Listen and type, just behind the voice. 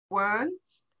One.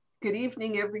 Good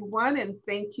evening, everyone, and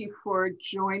thank you for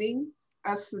joining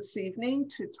us this evening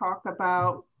to talk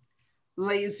about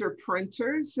laser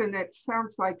printers. And it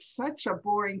sounds like such a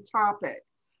boring topic,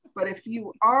 but if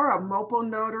you are a mobile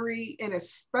notary, and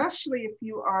especially if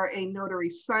you are a notary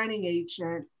signing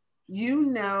agent, you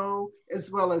know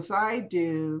as well as I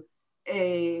do,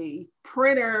 a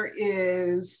printer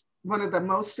is one of the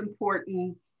most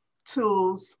important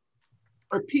tools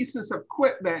or pieces of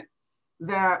equipment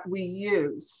that we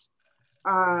use.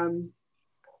 Um,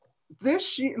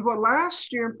 this year, well,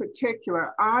 last year in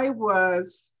particular, I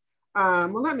was,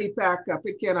 well, let me back up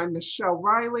again. I'm Michelle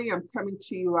Riley. I'm coming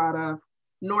to you out of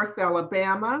North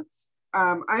Alabama.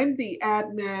 I'm the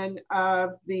admin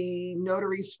of the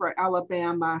Notaries for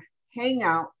Alabama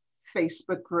Hangout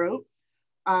Facebook group.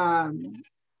 Um,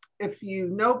 if you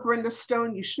know Brenda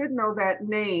Stone, you should know that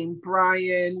name,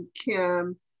 Brian,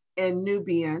 Kim, and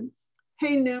Nubian.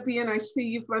 Hey, Nubian, I see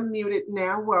you've unmuted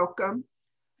now. Welcome.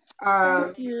 Thank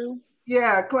Um, you.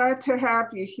 yeah, glad to have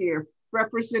you here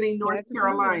representing North Glad to be here.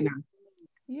 Carolina.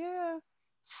 Yeah.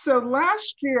 So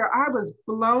last year, I was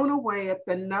blown away at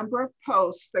the number of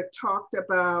posts that talked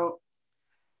about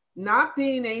not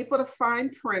being able to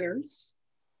find printers,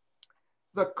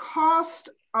 the cost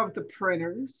of the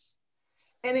printers,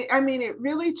 and it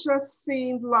really just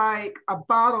seemed like a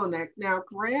bottleneck. Now,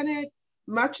 granted,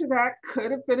 much of that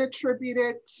could have been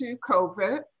attributed to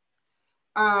COVID,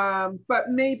 but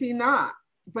maybe not.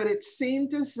 But it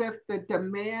seemed as if the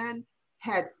demand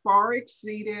had far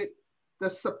exceeded the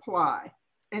supply.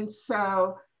 And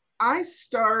so I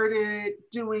started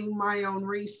doing my own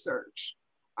research.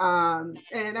 And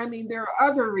I mean, there are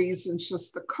other reasons,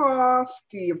 just the cost,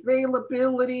 the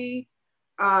availability,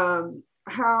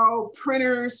 how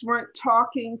printers weren't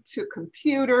talking to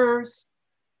computers,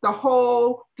 the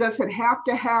whole, does it have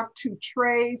to have two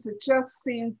trays? It just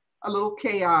seemed a little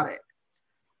chaotic.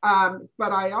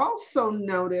 But I also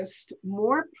noticed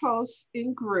more posts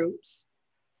in groups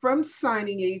from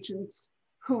signing agents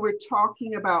who were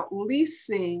talking about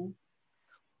leasing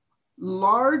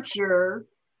larger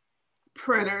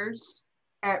printers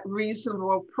at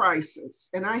reasonable prices.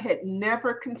 And I had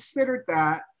never considered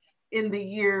that in the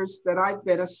years that I've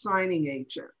been a signing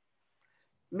agent.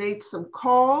 Made some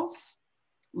calls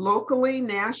locally,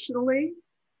 nationally,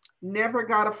 never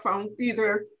got a phone.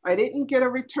 Either I didn't get a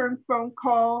return phone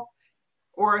call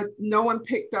or no one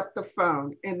picked up the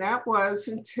phone. And that was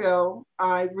until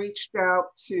I reached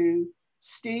out to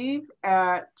Steve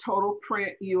at Total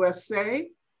PrintUSA.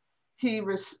 He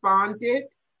responded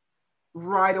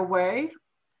right away,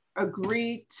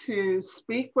 agreed to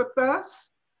speak with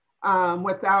us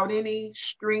without any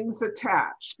strings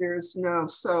attached. There's no,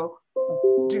 so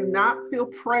do not feel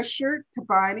pressured to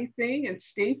buy anything. And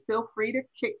Steve, feel free to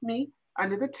kick me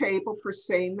under the table for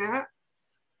saying that.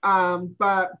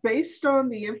 But based on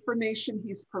the information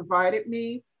he's provided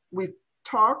me, we've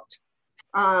talked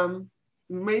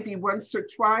maybe once or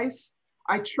twice.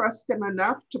 I trust him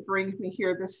enough to bring me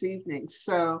here this evening.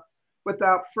 So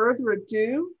without further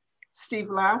ado,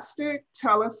 Steve.Lastic,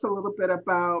 tell us a little bit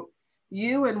about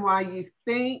you and why you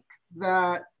think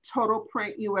that Total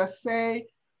PrintUSA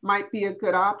might be a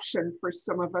good option for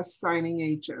some of us signing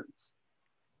agents.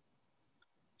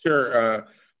 Sure.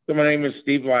 So my name is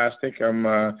Steve.Lastic. I'm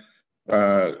a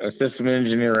system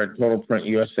engineer at Total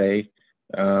PrintUSA.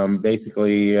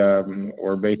 Basically,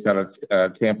 we're based out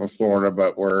of Tampa, Florida,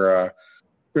 but we're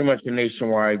pretty much a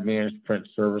nationwide managed print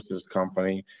services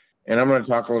company. And I'm going to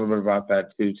talk a little bit about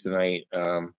that too tonight.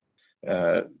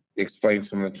 Explain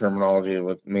some of the terminology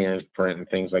with managed print and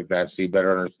things like that, so you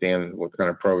better understand what kind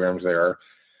of programs they are.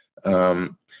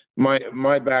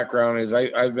 My background is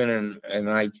I've been in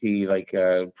IT,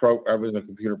 I was a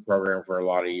computer programmer for a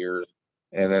lot of years,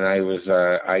 and then I was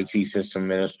a IT system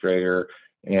administrator.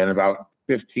 And about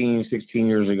 15, 16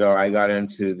 years ago, I got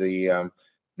into the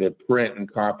print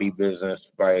and copy business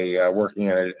by working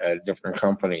at a different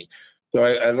company. So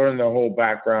I learned the whole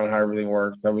background, how everything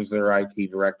works. I was their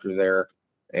IT director there,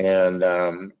 and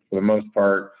for the most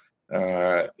part,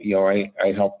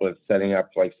 I helped with setting up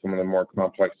like some of the more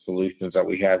complex solutions that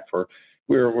we had for.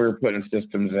 We were putting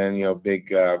systems in, big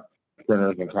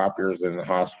printers and copiers in the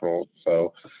hospitals.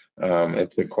 So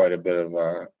it took quite a bit of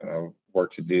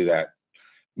work to do that.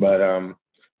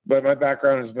 But my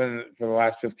background has been for the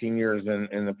last 15 years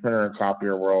in the printer and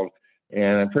copier world,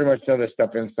 and I pretty much know this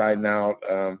stuff inside and out.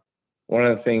 One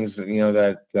of the things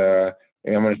that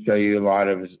I'm going to show you a lot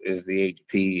of is the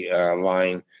HP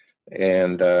line.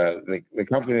 And the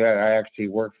company that I actually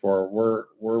work for, we're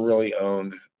really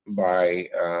owned by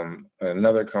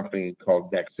another company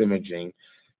called Dex Imaging,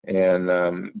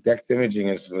 and Dex Imaging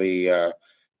is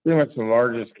pretty much the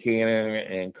largest Canon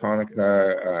and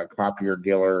Konica copier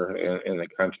dealer in the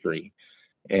country.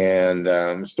 And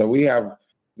so we have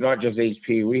not just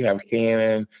HP, we have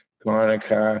Canon,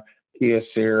 Konica,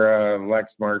 Kyocera,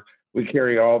 Lexmark. We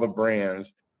carry all the brands.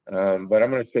 But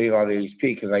I'm going to say a lot of HP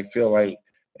because I feel like,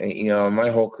 you know, in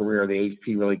my whole career, the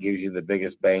HP really gives you the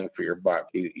biggest bang for your buck.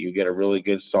 You get a really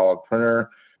good solid printer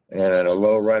and at a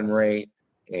low run rate,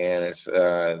 and it's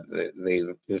they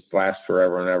just last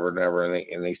forever and ever and ever,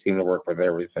 and they seem to work with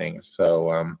everything.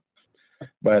 So,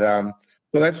 so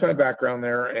that's my background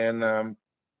there, and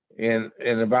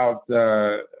in about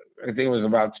I think it was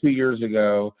about 2 years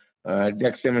ago,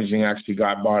 Dex Imaging actually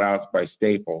got bought out by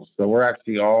Staples. So we're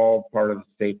actually all part of the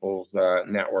Staples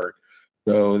network.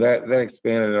 So that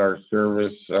expanded our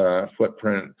service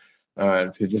footprint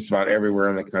to just about everywhere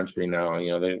in the country now.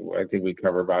 You know, I think we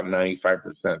cover about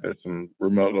 95%. There's some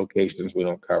remote locations we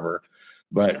don't cover,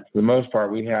 but for the most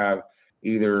part, we have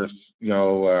either, you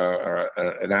know,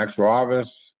 an actual office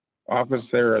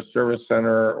there, a service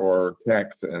center, or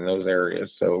techs in those areas.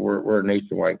 So we're a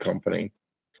nationwide company.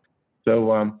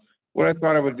 So what I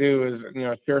thought I would do is, you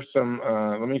know, share some.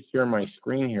 Let me share my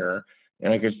screen here,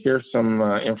 and I could share some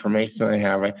information I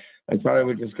have. I thought I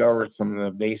would just go over some of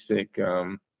the basic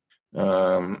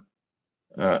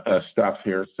stuff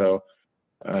here. So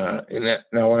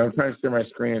now when I'm trying to share my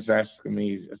screen, it's asking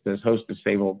me, it says host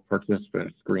disabled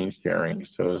participant screen sharing.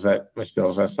 So is that,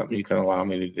 Michelle, is that something you can allow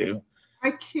me to do?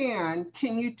 I can.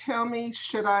 Can you tell me,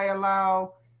 should I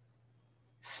allow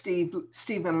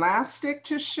Steve.Lastic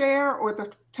to share or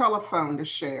the telephone to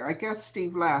share? I guess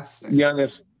Steve.Lastic. Yeah,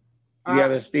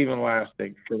 the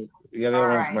Steve.Lastic. Yeah, the other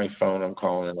one's my phone I'm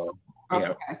calling it on.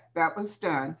 Okay, yeah. That was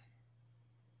done.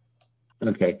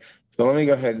 Okay, so let me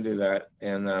go ahead and do that.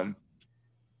 And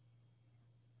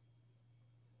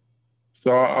so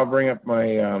I'll bring up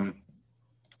my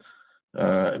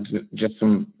just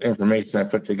some information I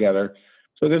put together.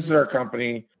 So this is our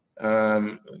company.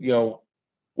 You know,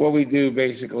 what we do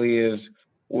basically is,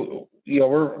 you know,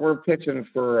 we're pitching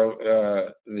for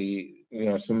the, you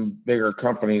know, some bigger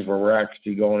companies where we're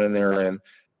actually going in there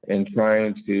and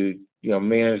trying to, you know,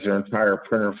 manage their entire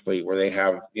printer fleet where they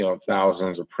have, you know,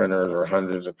 thousands of printers or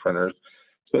hundreds of printers.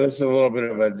 So this is a little bit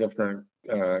of a different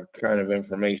kind of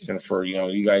information for, you know,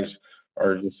 you guys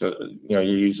are just, you know,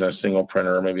 you're using a single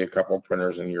printer or maybe a couple of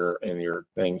printers in your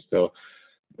thing. So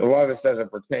a lot of this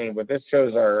doesn't pertain, but this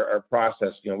shows our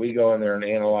process. You know, we go in there and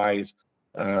analyze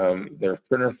their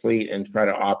printer fleet and try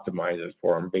to optimize it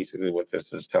for them. Basically, what this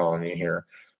is telling you here.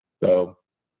 So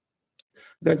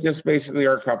that's just basically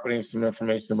our company, some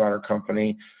information about our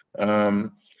company.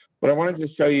 But I wanted to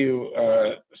show you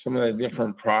some of the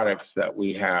different products that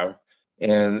we have,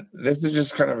 and this is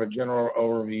just kind of a general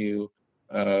overview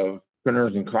of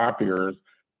printers and copiers,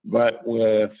 but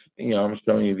with, you know, I'm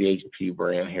showing you the HP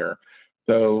brand here.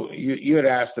 So you had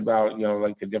asked about, you know,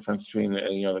 like the difference between,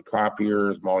 you know, the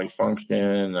copiers,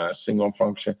 multifunction, single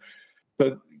function.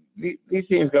 So these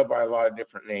things go by a lot of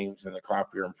different names in the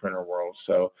copier and printer world.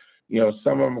 So, you know,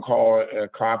 some of them call it a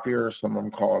copier, some of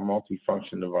them call it a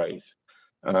multifunction device.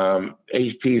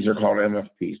 HPs are called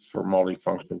MFPs for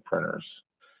multifunction printers.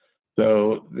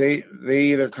 So they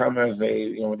either come as a,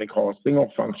 you know, what they call a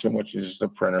single function, which is a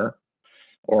printer,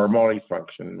 or a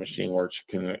multifunction machine, which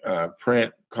can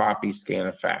print, copy, scan,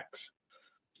 and fax.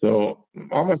 So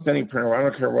almost any printer, I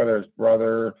don't care whether it's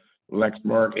Brother,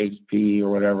 Lexmark, HP, or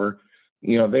whatever,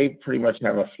 you know, they pretty much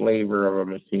have a flavor of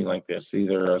a machine like this,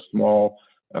 either a small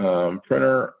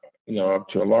printer, you know, up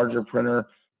to a larger printer,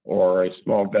 or a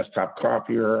small desktop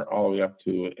copier, all the way up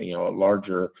to, you know, a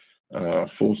larger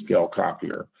full-scale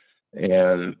copier.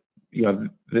 And, you know,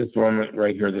 this one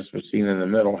right here, this machine in the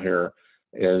middle here,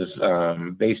 is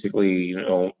basically, you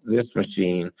know, this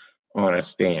machine on a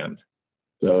stand.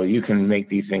 So you can make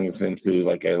these things into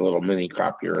like a little mini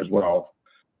copier as well,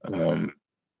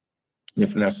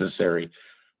 if necessary.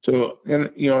 So,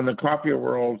 you know, in the copier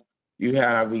world, you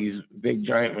have these big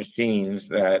giant machines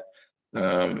that,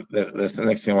 that's the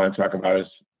next thing I want to talk about is,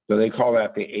 so they call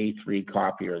that the A3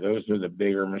 copier. Those are the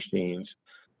bigger machines.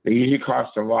 They usually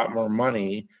cost a lot more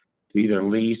money to either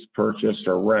lease, purchase,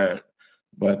 or rent,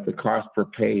 but the cost per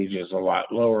page is a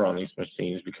lot lower on these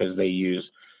machines because they use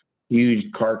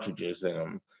huge cartridges in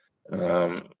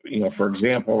them. You know, for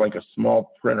example, like a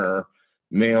small printer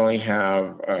may only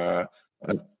have a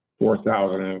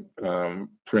 4,000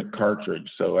 print cartridge.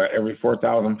 So every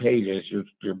 4,000 pages,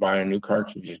 you're buying a new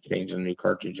cartridge, you're changing a new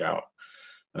cartridge out.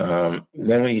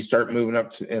 Then when you start moving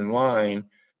up in line,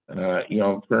 you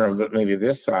know, printer maybe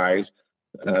this size,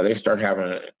 they start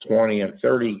having 20 and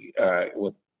 30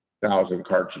 with 1,000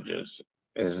 cartridges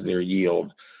as their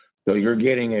yield. So you're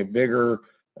getting a bigger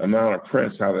amount of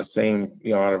prints out of the same,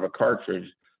 out of a cartridge.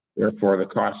 Therefore, the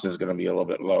cost is going to be a little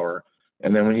bit lower.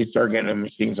 And then when you start getting into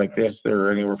machines like this,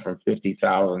 they're anywhere from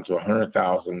 50,000 to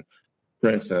 100,000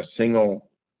 prints in a single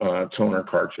toner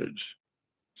cartridge.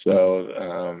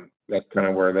 So that's kind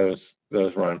of where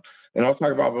those run. And I'll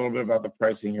talk about a little bit about the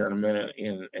pricing here in a minute,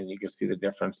 and you can see the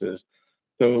differences.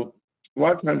 So a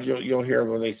lot of times you'll hear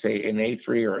when they say an A3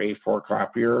 or A4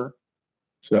 copier.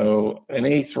 So an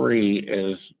A3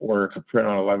 is where it could print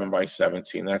on 11 by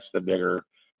 17. That's the bigger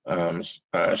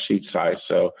sheet size.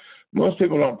 So most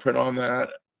people don't print on that.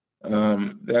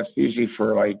 That's usually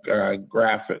for like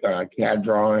graphic CAD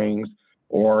drawings,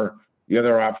 or the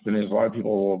other option is a lot of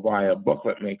people will buy a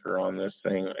booklet maker on this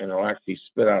thing, and it'll actually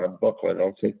spit out a booklet.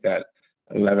 It'll take that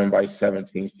 11 by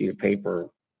 17 sheet of paper,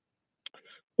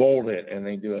 fold it, and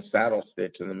they do a saddle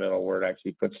stitch in the middle where it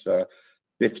actually puts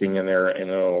stitching in there, and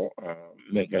it'll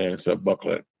make it into a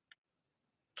booklet.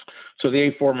 So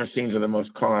the A4 machines are the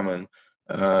most common,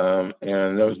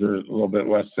 and those are a little bit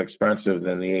less expensive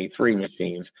than the A3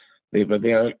 machines. But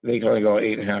they can only go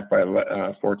 8.5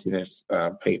 by 14 inch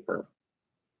paper.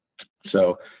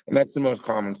 So, and that's the most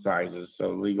common sizes.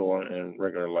 So legal and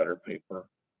regular letter paper.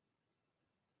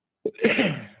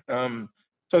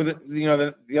 So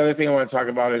the other thing I want to talk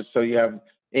about is, so you have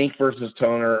ink versus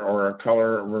toner, or a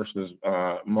color versus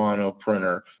mono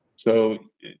printer. So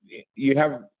you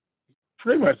have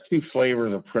pretty much two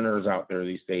flavors of printers out there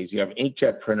these days. You have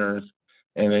inkjet printers,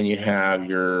 and then you have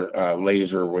your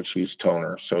laser, which use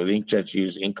toner. So the inkjets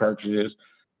use ink cartridges,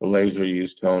 the laser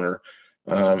use toner.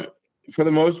 For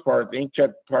the most part, the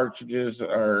inkjet cartridges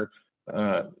are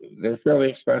they're fairly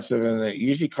expensive, and it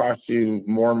usually costs you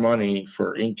more money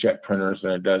for inkjet printers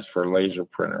than it does for a laser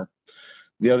printer.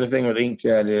 The other thing with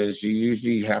inkjet is you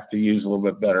usually have to use a little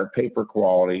bit better paper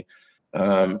quality.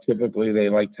 Typically, they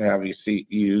like to have you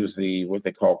use what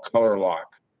they call color lock,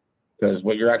 because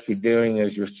what you're actually doing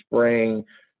is you're spraying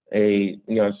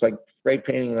it's like spray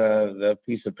painting the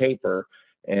piece of paper,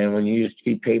 and when you use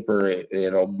cheap paper,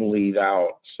 it'll bleed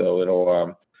out, so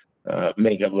it'll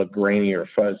make it look grainy or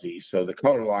fuzzy. So the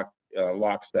color lock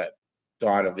locks that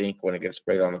dot of ink when it gets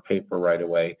sprayed on the paper right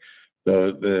away.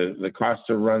 So the cost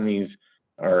to run these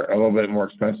are a little bit more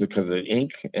expensive because of the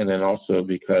ink, and then also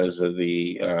because of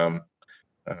the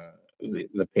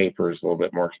paper is a little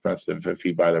bit more expensive if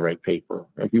you buy the right paper,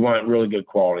 if you want really good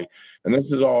quality. And this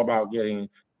is all about getting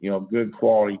good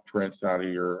quality prints out of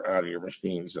your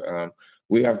machines.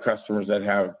 We have customers that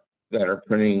are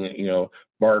printing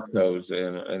barcodes,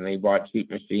 and they bought cheap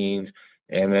machines,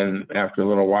 and then after a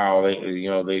little while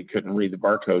they couldn't read the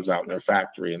barcodes out in their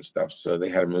factory and stuff, so they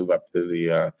had to move up to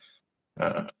the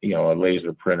a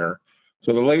laser printer.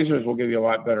 So the lasers will give you a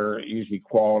lot better usually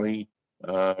quality.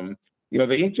 The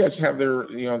inkjets have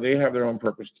they have their own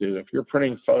purpose too. If you're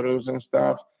printing photos and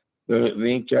stuff, the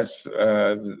inkjets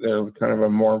they're kind of a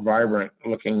more vibrant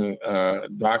looking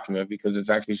document, because it's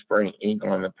actually spraying ink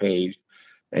on the page,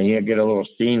 and you get a little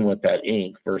sheen with that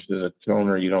ink, versus a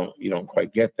toner you don't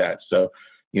quite get that. So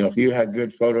if you had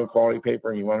good photo quality paper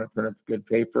and you want to print up good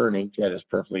paper, an inkjet is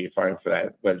perfectly fine for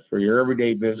that. But for your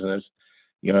everyday business,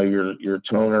 your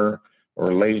toner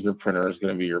or laser printer is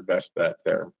going to be your best bet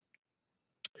there.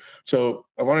 So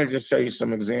I want to just show you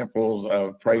some examples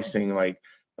of pricing, like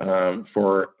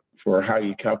for how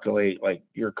you calculate like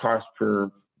your cost per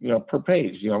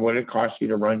page. What it costs you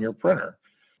to run your printer.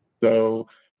 So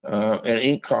and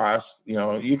ink costs,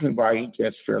 you can buy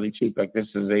inkjets fairly cheap. Like this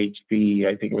is HP,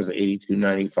 I think it was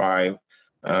 $82.95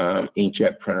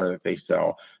 inkjet printer that they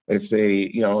sell. It's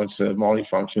it's a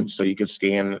multifunction, so you can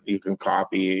scan, you can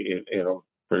copy, it'll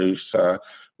produce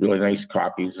really nice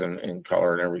copies in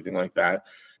color and everything like that.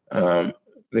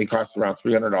 They cost around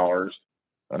 $300.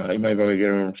 You might be able to get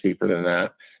them cheaper than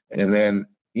that. And then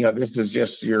this is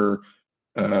just your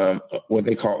what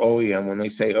they call OEM. When they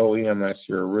say OEM, that's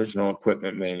your original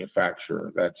equipment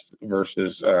manufacturer. That's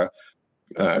versus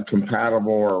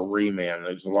compatible or reman.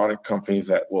 There's a lot of companies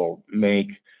that will make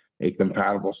a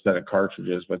compatible set of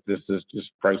cartridges, but this is just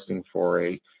pricing for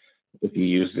if you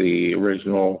use the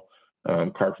original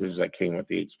cartridges that came with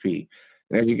the HP.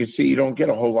 And as you can see, you don't get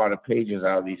a whole lot of pages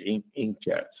out of these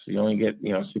inkjets. You only get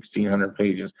 1,600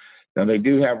 pages. Now they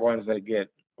do have ones that get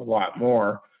a lot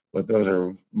more, but those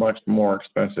are much more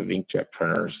expensive inkjet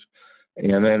printers.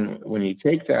 And then when you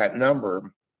take that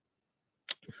number,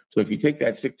 so if you take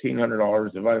that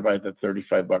 $1,600 divided by the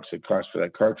 $35 it costs for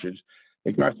that cartridge,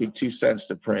 it costs you 2 cents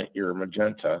to print your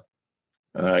magenta.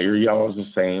 Your yellow is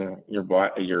the same, your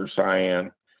black, your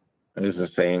cyan is the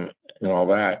same, and all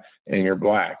that, and your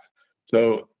black.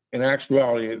 So in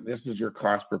actuality, this is your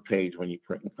cost per page when you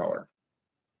print in color.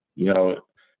 Even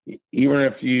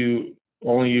if you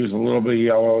only use a little bit of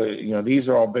yellow. You know, these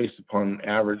are all based upon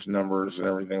average numbers and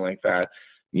everything like that.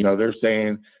 You know, they're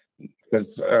saying because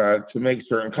to make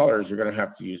certain colors, you're going to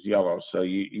have to use yellow. So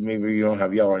you maybe you don't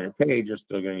have yellow on your page, you're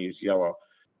still going to use yellow.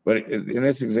 But in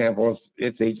this example,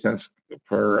 it's 8 cents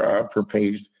per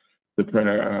page to print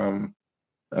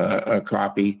a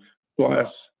copy, plus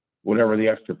whatever the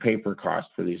extra paper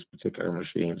costs for these particular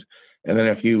machines. And then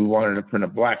if you wanted to print a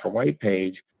black or white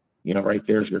page, you know, right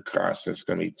there's your cost. It's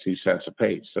going to be 2 cents a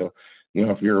page. So, you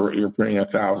know, if you're printing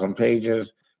 1,000 pages,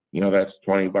 you know, that's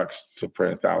 $20 to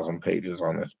print 1,000 pages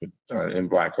on this in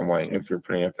black and white. If you're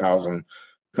printing 1,000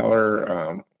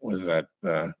 color, what is that?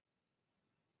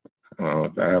 I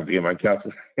don't know. I have to get my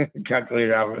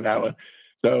calculator out for that one.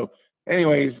 So,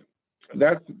 anyways,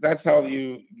 that's how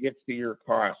you get to your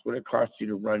cost. What it costs you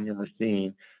to run your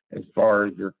machine, as far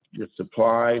as your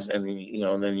supplies, and then, you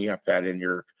know, and then you have to add in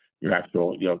your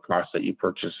actual, you know, cost that you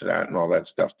purchase it at and all that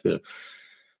stuff too.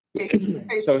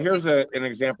 So here's an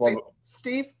example.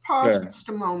 Steve, pause just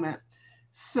a moment.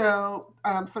 So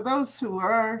for those who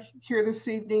are here this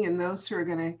evening and those who are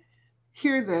going to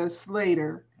hear this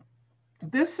later,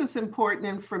 this is important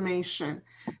information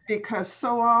because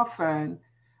so often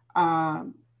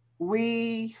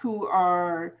we who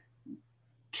are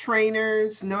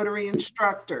trainers, notary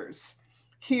instructors,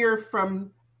 hear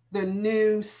from the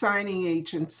new signing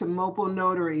agents and mobile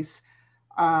notaries.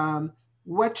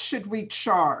 What should we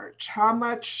charge? How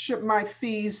much should my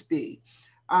fees be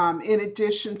in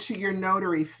addition to your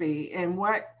notary fee? And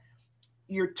what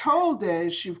you're told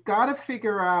is you've got to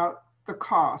figure out the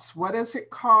cost. What does it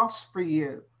cost for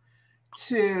you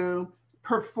to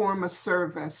perform a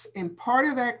service? And part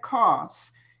of that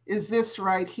cost is this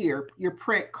right here, your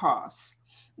print costs.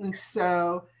 And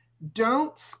so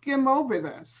don't skim over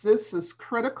this. This is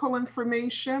critical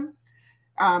information.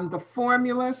 The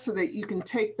formula so that you can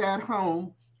take that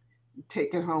home,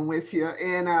 take it home with you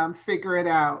and figure it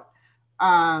out.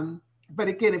 But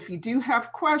again, if you do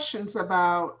have questions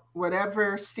about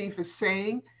whatever Steve is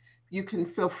saying, you can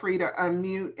feel free to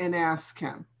unmute and ask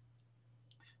him.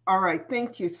 All right,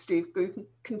 thank you, Steve.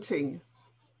 Continue.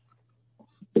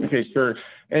 Okay, sure.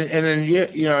 And then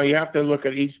you know, you have to look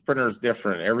at each printer is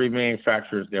different. Every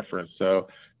manufacturer is different. So,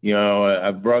 you know,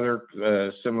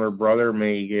 a similar brother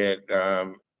may get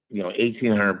you know,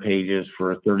 1,800 pages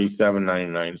for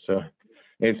 $37.99. So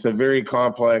it's a very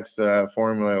complex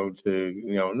formula to,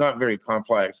 you know, not very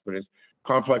complex, but it's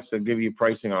complex to give you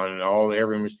pricing on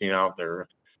every machine out there.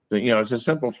 So, you know, it's a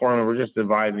simple formula. We're just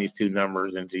dividing these two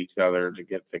numbers into each other to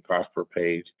get the cost per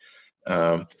page.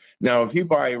 Now, if you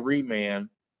buy a reman,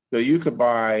 so you could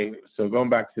buy, so going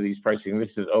back to these pricing, this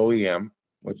is OEM,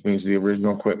 which means the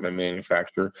original equipment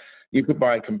manufacturer. You could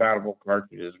buy compatible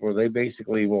cartridges where they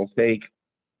basically will take,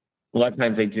 a lot of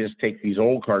times they just take these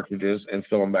old cartridges and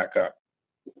fill them back up.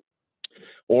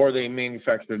 Or they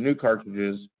manufacture new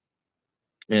cartridges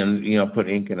and, you know, put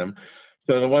ink in them.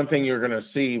 So the one thing you're going to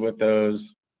see with those,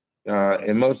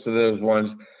 and most of those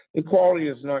ones, the quality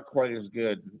is not quite as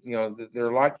good. You know, they're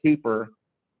a lot cheaper,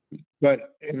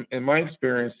 but in my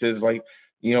experience is like,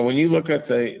 you know, when you look at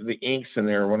the inks in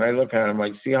there, when I look at them,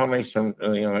 like, see how nice, you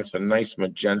know, it's a nice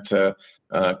magenta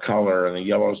color, and the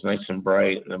yellow is nice and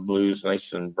bright, and the blue is nice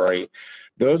and bright.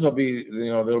 Those will be,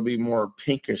 you know, there'll be more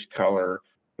pinkish color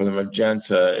for the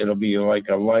magenta. It'll be like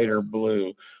a lighter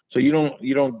blue. So you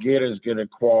don't get as good a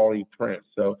quality print.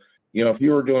 So, you know, if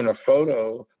you were doing a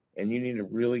photo and you need a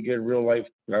really good real life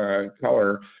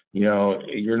color, you know,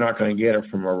 you're not going to get it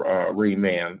from a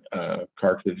reman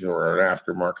cartridge or an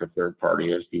aftermarket third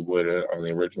party as you would on the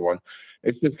original one.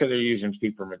 It's just because they're using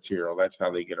cheaper material. That's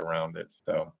how they get around it.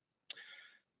 So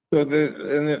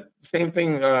the same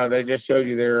thing that I just showed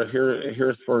you there.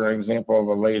 Here's for an example of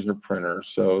a laser printer.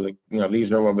 So you know, these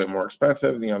are a little bit more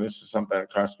expensive. You know, this is something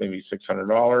that costs maybe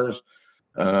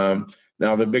 $600.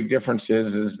 Now the big difference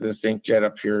is this inkjet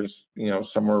up here is, you know,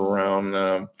 somewhere around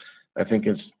I think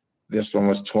this one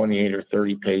was 28 or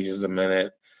 30 pages a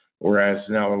minute, whereas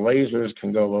now the lasers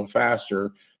can go a little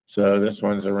faster. So this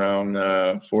one's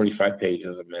around 45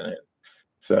 pages a minute.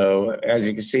 So as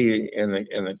you can see in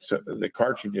the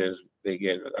cartridges, they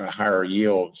get a higher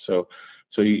yield. So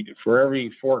for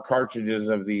every 4 cartridges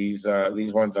of these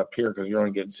ones up here, because you're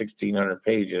only getting 1,600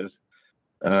 pages,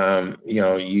 you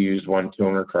know, you use 1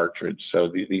 toner cartridge.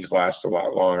 So these last a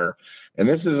lot longer. And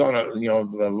this is on a, you know,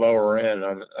 the lower end,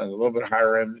 on a little bit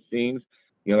higher end machines.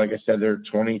 You know, like I said, they're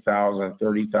 20,000,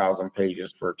 30,000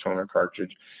 pages for a toner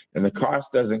cartridge, and the cost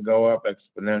doesn't go up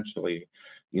exponentially.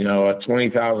 You know, a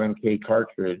 20,000K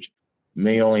cartridge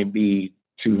may only be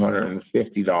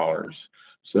 $250.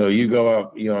 So you go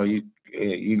up, you know,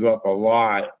 you go up a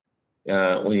lot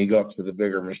when you go up to the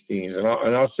bigger machines. And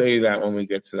I'll show you that when we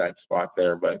get to that spot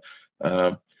there. But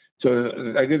so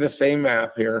I did the same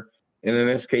math here. And in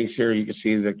this case here, you can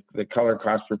see the color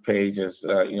cost per page is,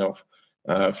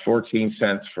 14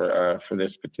 cents for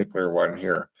this particular one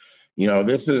here.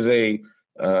 This is a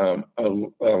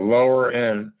lower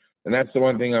end, and that's the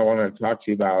one thing I want to talk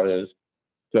to you about is,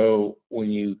 so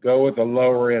when you go with the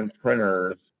lower end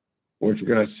printers, what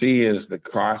you're going to see is the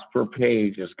cost per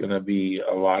page is going to be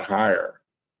a lot higher.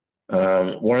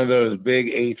 One of those big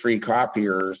A3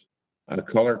 copiers,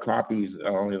 color copies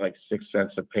only like 6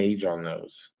 cents a page on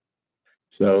those.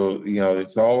 So,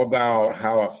 it's all about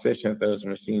how efficient those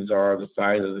machines are, the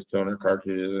size of the toner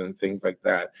cartridges and things like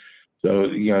that. So,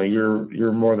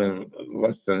 you're more than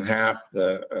less than half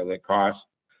the cost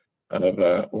of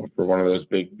for one of those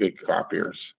big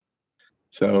copiers.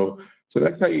 So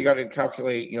that's how you got to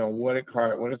calculate, what it's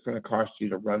going to cost you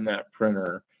to run that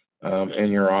printer in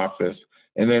your office.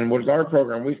 And then with our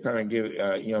program, we kind of give,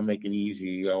 make it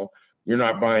easy. You're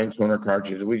not buying toner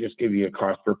cartridges. We just give you a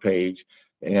cost per page,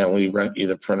 and we rent you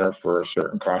the printer for a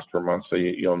certain cost per month, so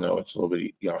you'll know it's a little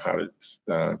bit, how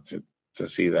to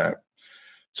see that.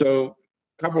 So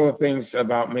a couple of things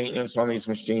about maintenance on these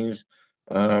machines.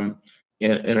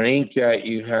 In an inkjet,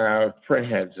 you have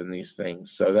print heads in these things.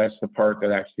 So that's the part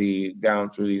that actually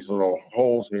down through these little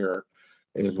holes here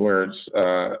is where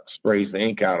it sprays the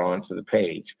ink out onto the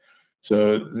page.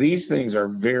 So these things are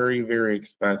very, very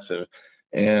expensive.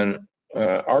 And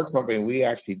our company, we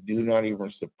actually do not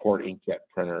even support inkjet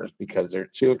printers because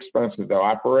they're too expensive to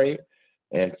operate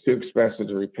and too expensive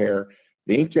to repair.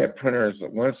 The inkjet printers,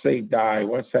 once they die,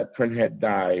 once that print head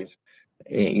dies,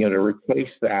 to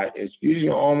replace that, it's usually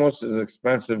almost as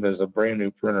expensive as a brand new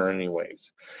printer anyways.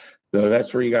 So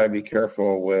that's where you got to be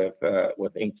careful with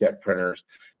inkjet printers.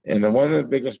 And one of the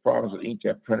biggest problems with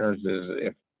inkjet printers is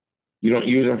if you don't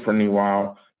use them for any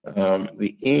while,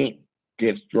 the ink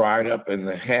gets dried up in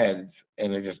the heads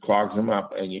and it just clogs them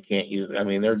up and you can't use it. I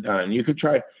mean, they're done. You could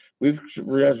try, we've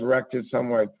resurrected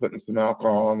some like putting some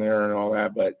alcohol in there and all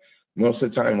that, but most of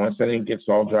the time, once that ink gets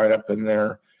all dried up in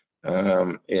there,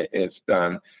 it's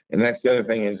done. And that's the other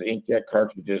thing is inkjet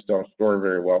cartridges don't store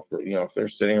very well for, if they're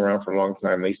sitting around for a long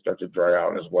time, they start to dry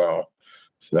out as well.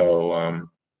 So,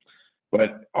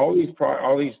 but all these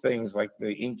things like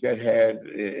the inkjet head,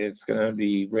 it's going to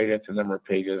be rated at the number of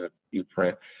pages that you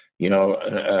print.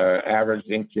 Average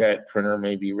inkjet printer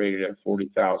may be rated at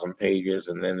 40,000 pages,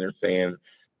 and then they're saying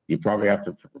you probably have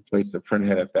to replace the print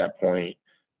head at that point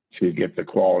to get the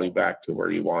quality back to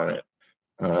where you want it.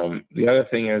 The other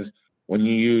thing is when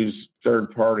you use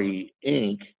third-party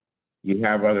ink, you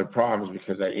have other problems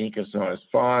because that ink is not as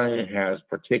fine, it has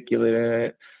particulate in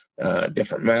it,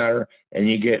 different matter, and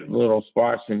you get little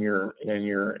spots in your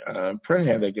print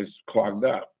head that gets clogged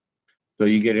up. So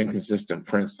you get inconsistent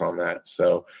prints on that.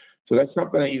 So that's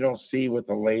something that you don't see with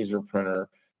the laser printer,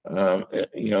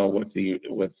 with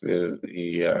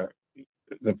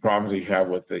the problems you have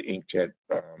with the inkjet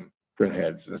print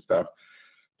heads and stuff.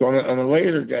 So on the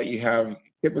laser jet, you have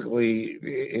typically,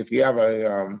 if you have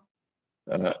a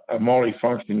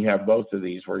multi-function, you have both of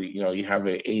these where you have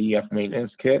an ADF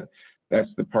maintenance kit. That's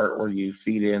the part where you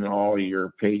feed in all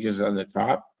your pages on the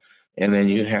top, and then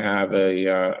you have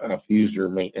a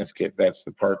fuser maintenance kit. That's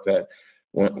the part that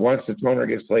once the toner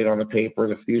gets laid on the paper,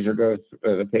 the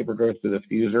paper goes to the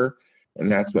fuser, and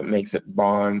that's what makes it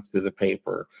bond to the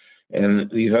paper. And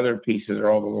these other pieces are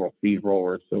all the little feed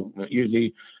rollers. So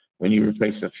usually when you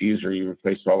replace the fuser, you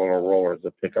replace all the little rollers,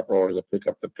 the pickup rollers that pick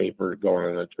up the paper going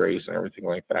in the trays and everything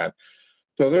like that.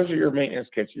 So those are your maintenance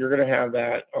kits. You're going to have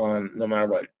that on no matter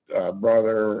what,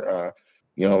 Brother,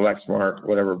 Lexmark,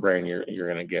 whatever brand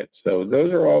you're going to get. So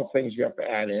those are all things you have to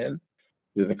add in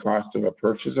to the cost of a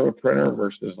purchase of a printer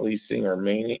versus leasing or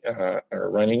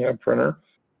renting a printer.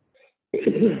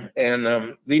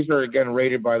 And these are, again,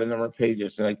 rated by the number of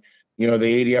pages. Like, the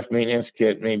ADF maintenance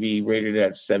kit may be rated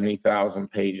at 70,000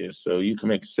 pages. So you can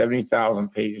make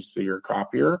 70,000 pages to your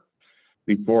copier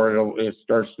before it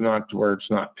starts not to where it's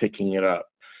not picking it up.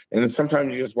 And then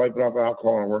sometimes you just wipe it off with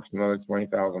alcohol and it works another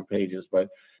 20,000 pages. But,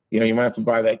 you might have to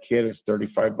buy that kit. It's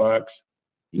 $35.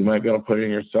 You might be able to put it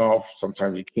in yourself.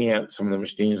 Sometimes you can't. Some of the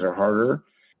machines are harder.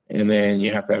 And then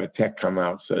you have to have a tech come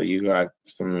out. So you got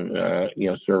some,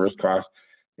 service costs.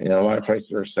 A lot of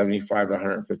places are $75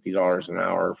 to $150 an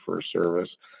hour for service.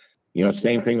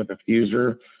 Same thing with the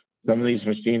fuser. Some of these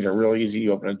machines are real easy.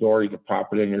 You open a door, you can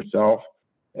pop it in yourself.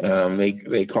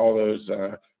 They call those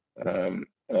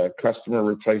customer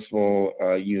replaceable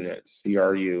units,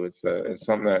 CRU. It's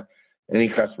something that any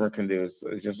customer can do.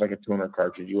 It's just like a toner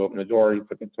cartridge. You open the door, you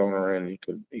put the toner in, you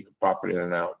can pop it in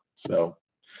and out. So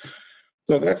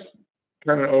that's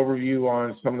kind of overview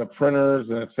on some of the printers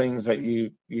and the things that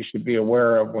you should be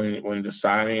aware of when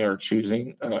deciding or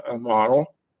choosing a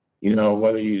model. You know,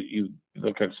 whether you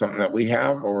look at something that we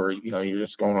have, or you know, you're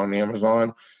just going on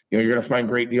Amazon. You know, you're going to find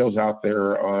great deals out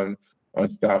there on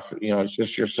stuff. You know, it's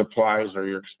just your supplies or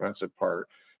your expensive part.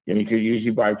 You know, you could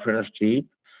usually buy printers cheap,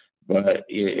 but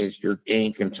it's your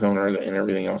ink and toner and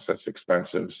everything else that's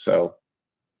expensive. So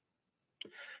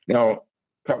now,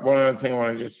 one other thing I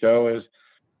want to just show is,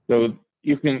 so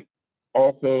you can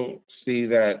also see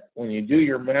that when you do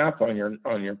your math on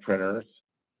your printers,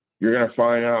 you're going to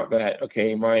find out that,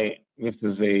 okay, this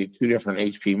is two different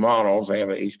HP models. I have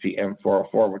an HP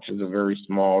M404, which is a very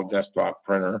small desktop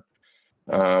printer.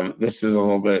 This is a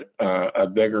little bit a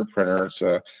bigger printer.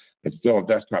 It's still a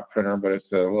desktop printer, but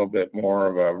it's a little bit more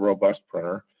of a robust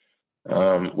printer.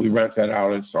 We rent that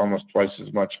out. It's almost twice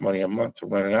as much money a month to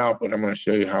rent it out, but I'm going to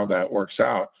show you how that works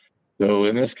out. So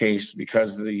in this case, because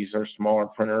these are smaller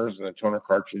printers and the toner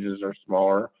cartridges are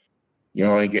smaller, you're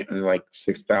only getting like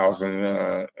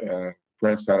 6,000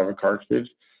 prints out of a cartridge.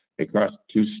 It costs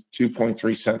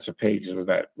 2.3 cents a page is what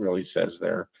that really says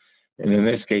there. And in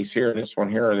this case here, this one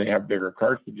here, they have bigger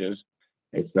cartridges.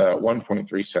 It's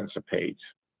 1.3 cents a page.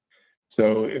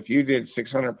 So if you did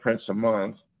 600 prints a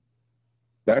month,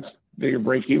 that's your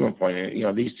break-even point. You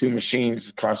know, these two machines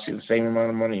cost you the same amount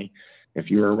of money if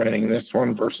you were renting this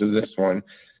one versus this one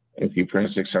if you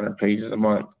print 600 pages a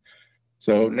month.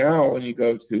 So now when you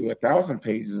go to 1,000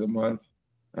 pages a month,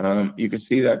 you can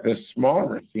see that this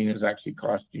smaller machine is actually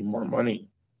costing you more money.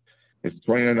 It's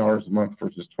 $29 a month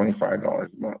versus $25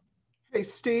 a month. Hey,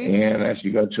 Steve. And as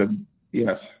you go to,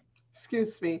 yes.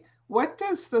 Excuse me. What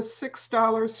does the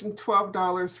 $6 and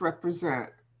 $12 represent?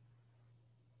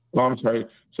 Oh, I'm sorry.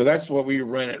 So that's what we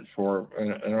rent it for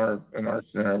in our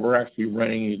scenario. We're actually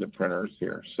renting you the printers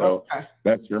here. So okay.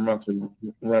 That's your monthly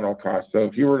rental cost. So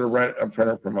if you were to rent a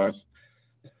printer from us,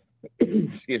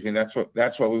 excuse me,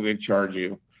 that's what we would charge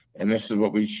you, and this is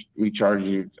what we charge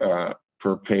you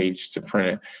per page to print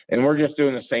it. And we're just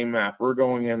doing the same math. We're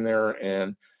going in there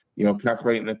and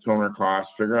calculating the toner cost,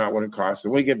 figuring out what it costs,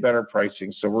 and we get better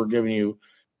pricing. So we're giving you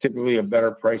typically a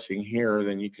better pricing here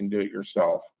than you can do it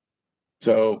yourself.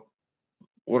 So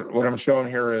what I'm showing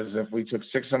here is if we took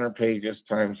 600 pages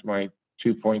times my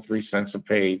 2.3 cents a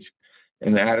page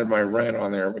and added my rent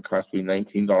on there, it would cost me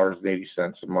 $19.80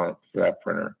 a month for that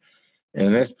printer. And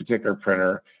in this particular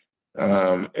printer,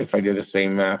 if I did the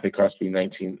same math, it cost me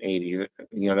 $19.80.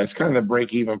 That's kind of the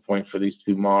break-even point for these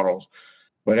two models.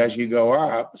 But as you go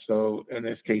up, so in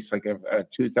this case, like a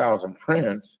 2,000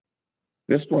 prints,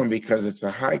 this one, because it's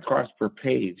a high cost per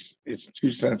page, it's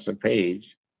 2 cents a page.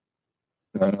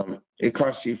 It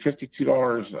costs you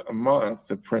 $52 a month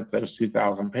to print those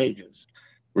 2,000 pages,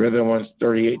 where the other one's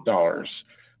 $38.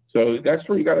 So that's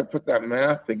where you got to put that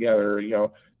math together.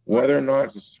 Whether or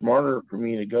not it's smarter for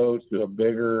me to go to a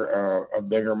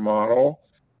bigger model,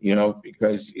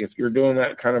 because if you're doing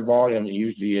that kind of volume, it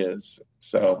usually is.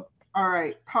 So. All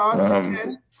right, pause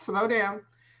again, slow down.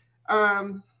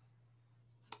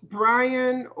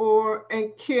 Brian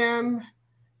and Kim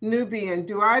Nubian,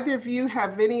 do either of you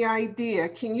have any idea?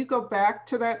 Can you go back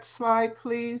to that slide,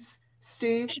 please,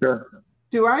 Steve? Sure.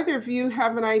 Do either of you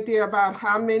have an idea about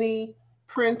how many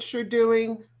prints you're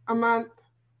doing a month?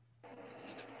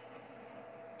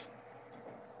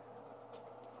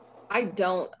 I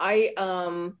don't.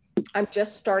 I'm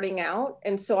just starting out,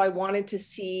 and so I wanted to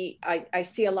see. I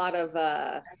see a lot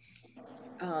of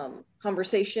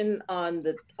conversation on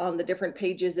the different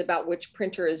pages about which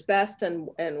printer is best and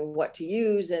what to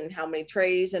use and how many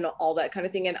trays and all that kind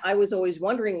of thing. And I was always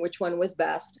wondering which one was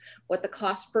best, what the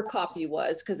cost per copy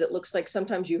was, because it looks like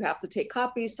sometimes you have to take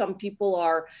copies. Some people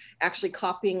are actually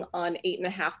copying on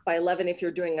 8.5 by 11 if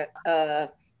you're doing a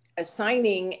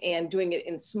signing and doing it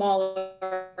in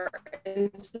smaller.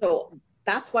 And so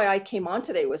that's why I came on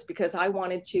today, was because I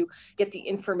wanted to get the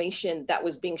information that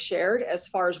was being shared as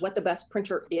far as what the best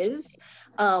printer is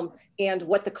and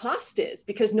what the cost is,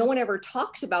 because no one ever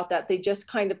talks about that. They just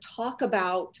kind of talk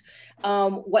about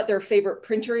what their favorite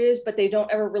printer is, but they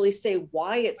don't ever really say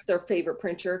why it's their favorite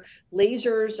printer.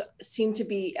 Lasers seem to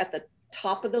be at the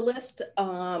top of the list.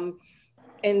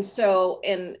 And so,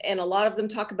 and a lot of them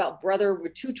talk about Brother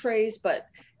with 2 trays, but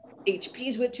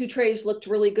HPs with 2 trays looked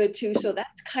really good too. So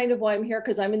that's kind of why I'm here,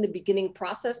 because I'm in the beginning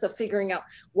process of figuring out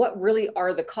what really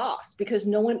are the costs, because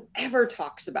no one ever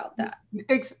talks about that.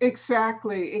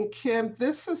 Exactly. And Kim,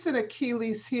 this is an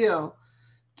Achilles heel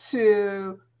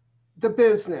to the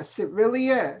business. It really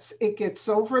is. It gets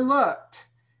overlooked.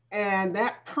 And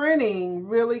that printing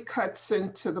really cuts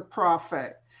into the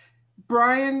profit.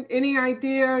 Brian, any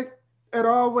idea at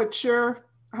all what your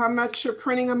how much you're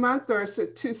printing a month, or is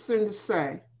it too soon to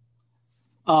say?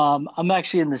 I'm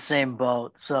actually in the same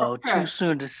boat, so Okay. too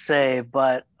soon to say,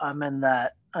 but I'm in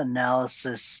that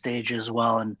analysis stage as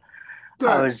well. And I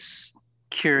Good. was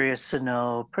curious to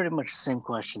know pretty much the same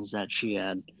questions that she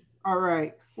had. All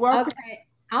right. Welcome. Okay,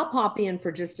 I'll pop in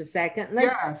for just a second.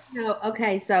 Yes.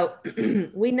 Okay, so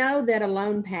we know that a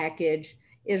loan package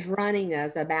is running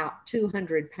us about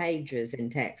 200 pages in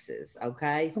Texas.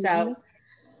 Okay, so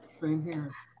Same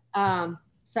here.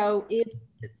 so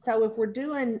if we're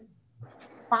doing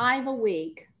 5 a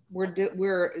week,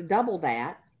 we're double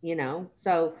that, you know.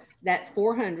 So that's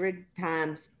 400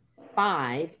 times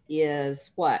 5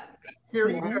 is what? Here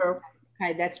you go.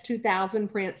 Okay, that's 2,000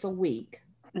 prints a week.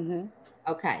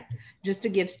 Okay, just to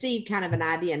give Steve kind of an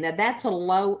idea. Now that's a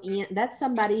low end, that's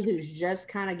somebody who's just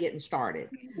kind of getting started.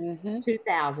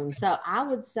 2,000. So I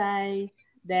would say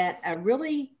that a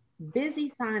really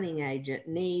busy signing agent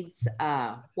needs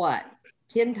what?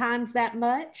 10 times that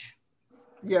much?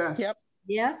 Yes. Yep.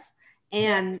 Yes.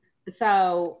 And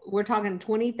so we're talking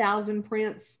 20,000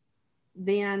 prints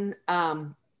then a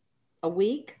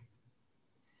week.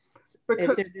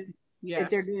 Because If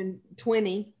they're doing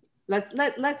 20, let's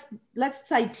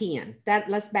say 10.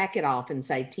 Let's back it off and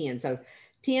say 10. So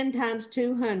 10 times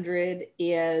 200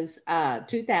 is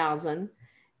 2,000,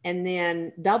 and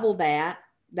then double that,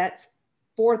 that's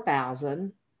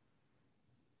 4,000.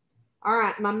 All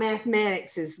right, my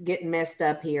mathematics is getting messed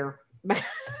up here.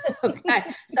 Okay,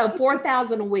 so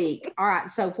 4,000 a week. All right,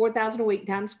 so 4,000 a week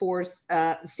times 4 is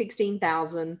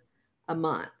 16,000 a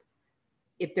month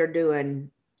if they're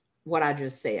doing what I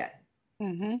just said.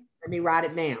 Let me write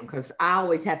it down because I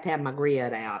always have to have my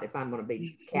grid out if I'm going to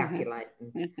be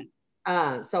calculating.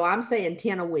 So I'm saying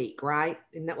 10 a week, right?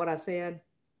 Isn't that what I said?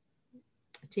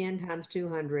 10 times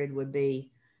 200 would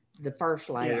be the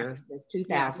first layer. Yes. That's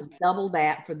 2,000. Yes. Double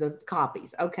that for the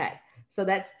copies. Okay. So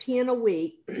that's 10 a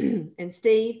week. And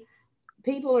Steve,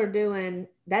 people are doing,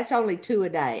 that's only 2 a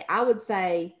day. I would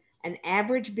say an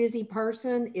average busy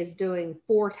person is doing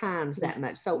 4 times that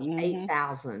much. So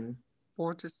 8,000.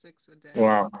 4 to 6 a day.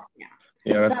 Wow.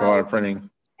 Yeah, that's a lot of printing.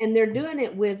 And they're doing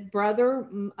it with Brother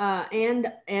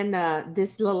and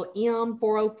this little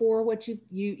M404, what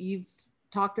you've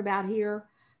talked about here.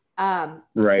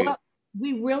 Right. Well,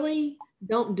 we really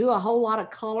don't do a whole lot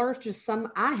of colors. Just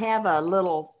some. I have a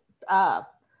little M20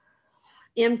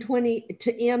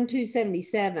 to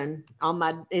M277 on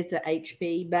my. It's a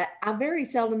HP, but I very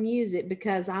seldom use it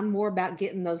because I'm more about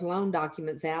getting those loan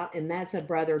documents out, and that's a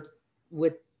Brother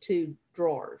with 2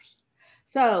 drawers.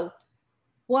 So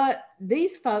what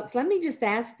these folks, let me just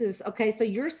ask this. Okay, so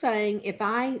you're saying if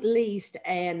I leased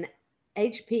an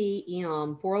HP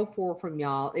M404 from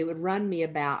y'all, it would run me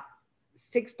about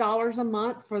 $6 a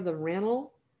month for the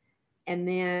rental, and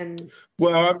then.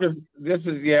 Well, I'll get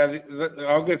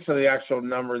to the actual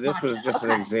number. This was just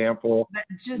an example.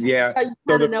 So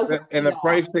the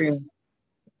pricing.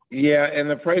 Yeah, and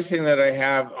the pricing that I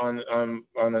have on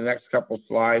the next couple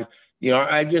slides.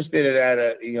 I just did it at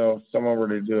if someone were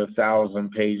to do 1,000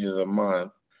 pages a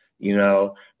month,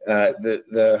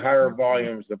 the higher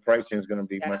volumes, the pricing is going to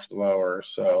be much lower.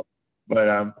 So, but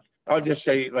I'll just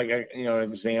show you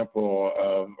an example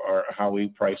of how we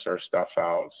price our stuff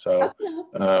out. So,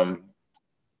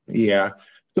 yeah.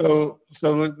 So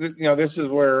this is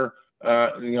where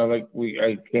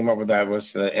I came up with that was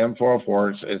the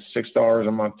M404. It's $6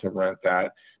 a month to rent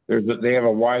that. They have a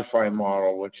Wi-Fi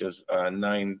model, which is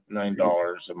 $9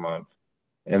 a month,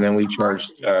 and then we charge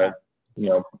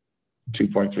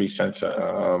 2.3 cents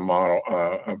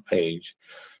a page.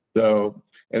 So,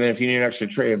 and then if you need an extra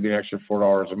tray, it'd be an extra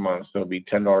 $4 a month. So it'd be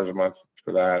 $10 a month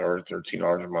for that, or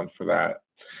 $13 a month for that.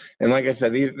 And like I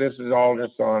said, this is all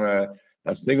just on a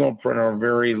single printer,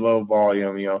 very low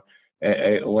volume.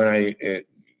 When I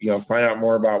find out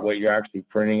more about what you're actually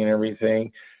printing and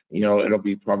everything. It'll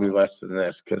be probably less than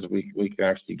this because we can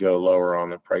actually go lower on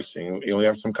the pricing. We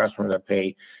have some customers that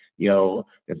pay, if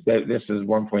this is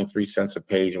 1.3 cents a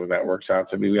page, what that works out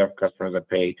to be. We have customers that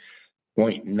pay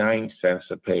 0.9 cents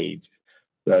a page,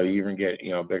 so you even get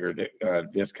a bigger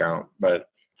discount. But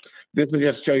this will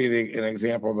just show you an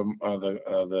example of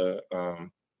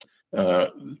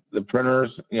the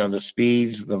printers, the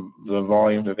speeds, the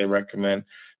volumes that they recommend.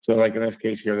 So like in this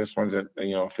case here, this one's at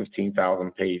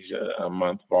 15,000 page a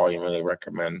month volume, and they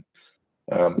recommend.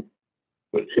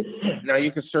 But now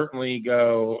you can certainly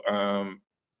go,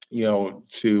 to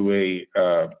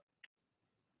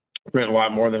print a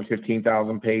lot more than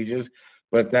 15,000 pages,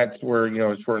 but that's where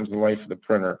it shortens the life of the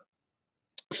printer.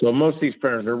 So most of these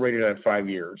printers are rated at 5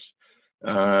 years.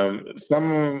 Some of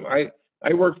them, I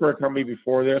worked for a company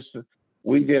before this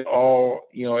we did all,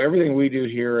 everything we do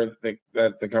here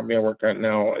at the company I work at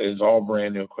now is all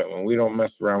brand new equipment. We don't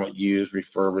mess around with used,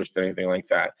 refurbished, anything like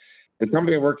that. The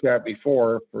company I worked at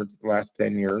before, for the last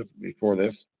 10 years before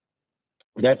this,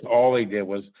 that's all they did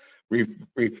was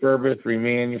refurbished,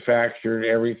 remanufactured,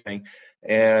 everything.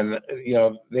 And,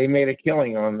 they made a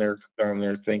killing on their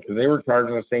thing, because they were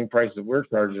charging the same price that we're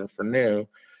charging for new.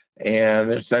 And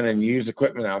they're sending used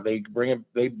equipment out.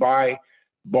 They buy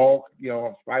bulk,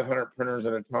 500 printers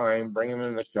at a time, bring them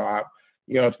in the shop,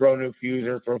 throw a new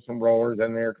fuser, throw some rollers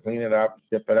in there, clean it up,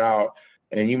 ship it out.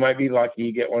 And you might be lucky,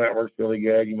 you get one that works really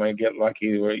good. You might get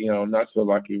lucky where, not so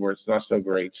lucky where it's not so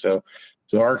great. So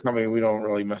our company, we don't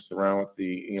really mess around with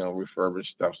the,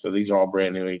 refurbished stuff. So these are all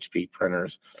brand new HP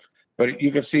printers. But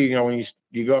you can see, when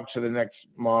you go up to the next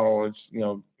model, it's,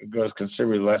 it goes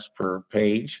considerably less per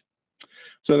page.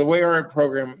 So the way our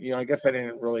program, I guess I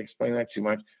didn't really explain that too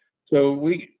much. So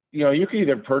you can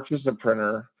either purchase a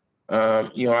printer,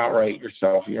 outright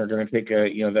yourself. You're going to take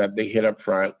that big hit up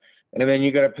front, and then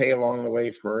you got to pay along the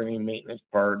way for any maintenance,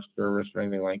 parts, service, or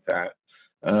anything like that.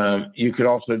 You could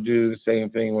also do the same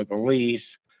thing with a lease,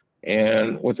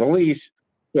 and with a lease.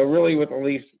 So really, with a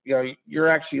lease, you're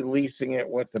actually leasing it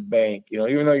with the bank.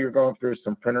 Even though you're going through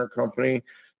some printer company,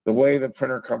 the way the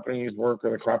printer companies work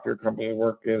or the copier company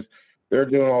work is, they're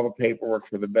doing all the paperwork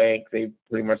for the bank. They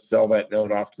pretty much sell that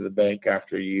note off to the bank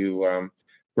after you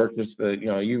purchase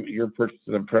you're purchasing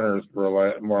the printers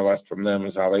more or less from them,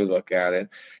 is how they look at it.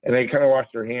 And they kind of wash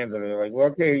their hands of it. They're like, well,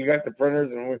 okay, you got the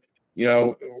printers, and we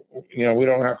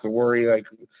don't have to worry like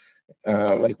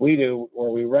we do,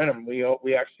 where we rent them. We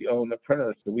actually own the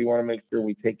printers, so we want to make sure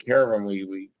we take care of them.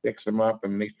 We fix them up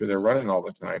and make sure they're running all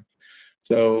the time.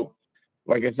 So,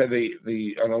 like I said,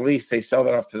 on a lease, they sell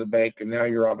that off to the bank, and now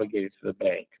you're obligated to the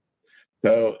bank.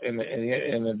 So, and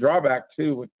the drawback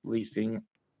too with leasing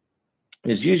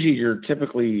is usually you're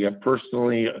typically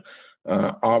personally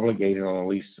obligated on a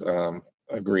lease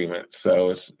agreement.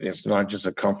 So it's not just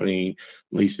a company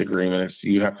lease agreement.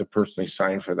 You have to personally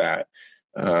sign for that.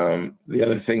 The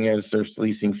other thing is there's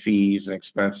leasing fees and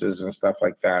expenses and stuff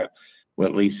like that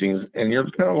with leasing, and you're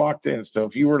kind of locked in. So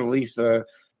if you were to lease a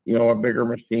bigger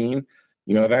machine,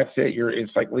 that's it.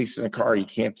 It's like leasing a car. You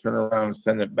can't turn around and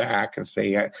send it back and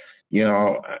say,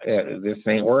 this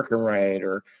ain't working right,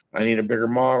 or I need a bigger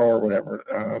model, or whatever.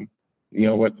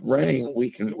 With renting,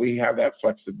 we have that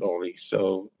flexibility.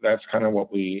 So that's kind of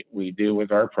what we do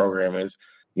with our program is,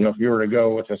 if you were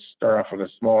to start off with a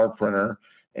smaller printer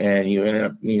and you ended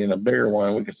up needing a bigger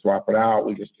one, we could swap it out.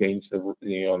 We just change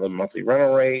the monthly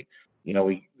rental rate.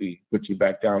 We put you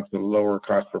back down to the lower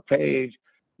cost per page.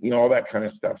 All that kind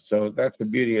of stuff. So that's the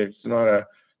beauty. It's not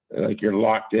like you're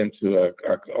locked into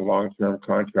a long-term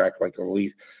contract like a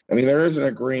lease. I mean, there is an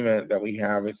agreement that we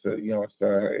have. We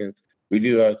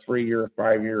do a 3-year,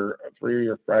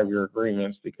 5-year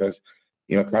agreements, because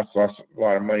it costs a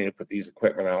lot of money to put these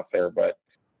equipment out there. But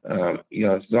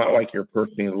it's not like you're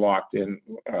personally locked in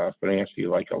financially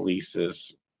like a lease is.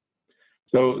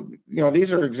 So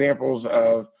these are examples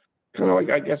of kind of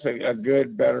like, I guess, a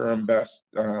good, better, and best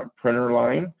printer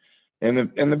line. And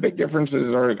the big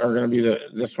differences are going to be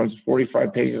this one's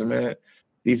 45 pages a minute.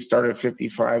 These start at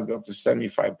 55, go up to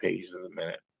 75 pages a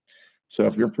minute. So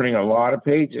if you're printing a lot of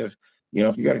pages,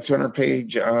 if you got a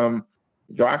 200-page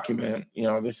document,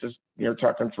 you're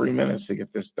talking 3 minutes to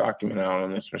get this document out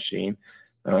on this machine,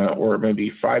 or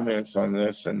maybe 5 minutes on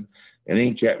this, and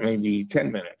inkjet maybe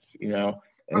 10 minutes,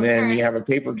 And then you have a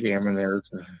paper jam in there.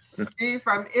 Steve,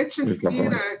 I'm itching for you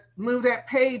to move that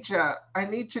page up. I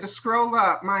need you to scroll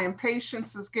up. My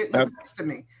impatience is getting the best of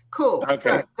me. Cool.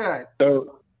 Okay. Good.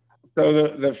 So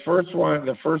the first line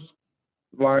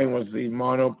was the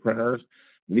mono printers.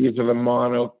 These are the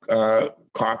mono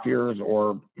copiers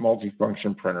or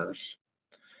multifunction printers.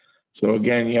 So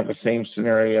again, you have the same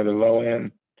scenario, the low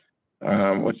end,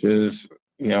 which is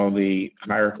the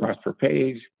higher cost per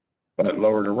page, but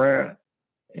lower to rent.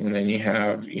 And then you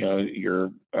have,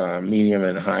 your medium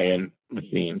and high-end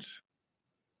machines.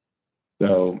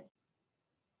 So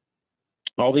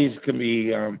all these can be,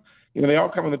 they all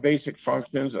come with the basic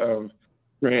functions of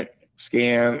print,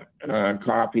 scan,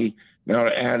 copy. Now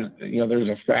to add, there's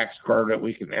a fax card that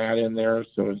we can add in there.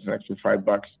 So it's an extra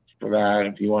 $5 for that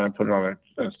if you want to put it on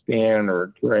a stand or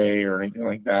a tray or anything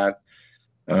like that.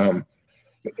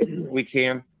 We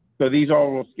can. So these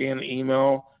all will scan the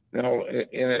email. Now,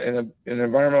 in an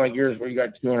environment like yours where you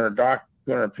got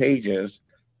 200 pages,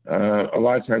 a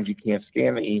lot of times you can't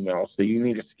scan the email, so you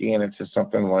need to scan it to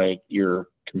something like your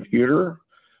computer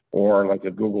or like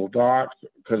a Google Docs,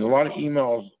 because a lot of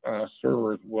emails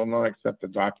servers will not accept a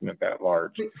document that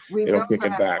large. We It'll know kick it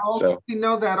that back. we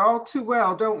know that all too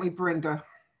well, don't we, Brenda?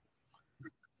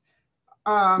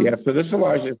 Yeah, so this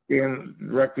allows you to scan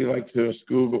directly like to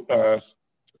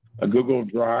a Google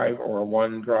Drive or a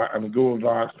OneDrive, I mean Google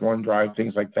Docs, OneDrive,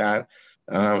 things like that.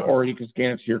 Or you can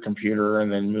scan it to your computer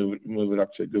and then move it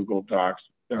up to Google Docs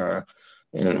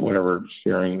and whatever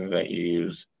sharing that you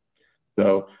use.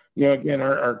 So, you know, again,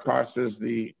 our cost is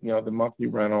the monthly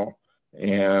rental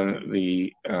and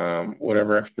the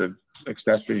whatever extra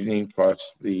accessories you need, plus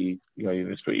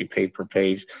that's what you pay per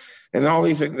page. And all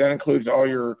these, that includes all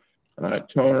your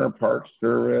toner, parts,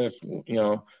 service. You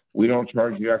know, we don't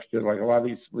charge you extra. Like a lot of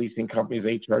these leasing companies,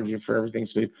 they charge you for everything.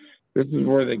 So this is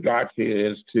where the gotcha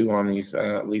is too on these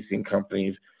leasing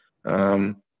companies.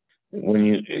 When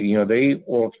they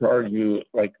will charge you,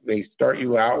 like they start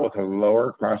you out with a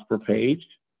lower cost per page,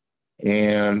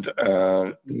 and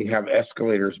you have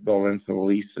escalators built into the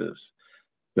leases.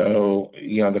 So,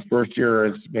 you know, the first year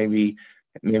it's maybe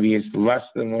it's less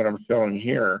than what I'm showing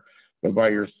here, but by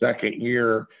your second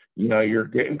year, you know, you're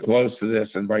getting close to this,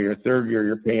 and by your third year,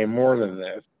 you're paying more than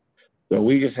this. So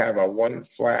we just have a one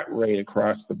flat rate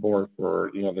across the board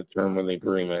for, you know, the term of the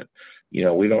agreement. You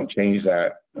know, we don't change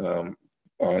that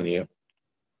on you.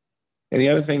 And the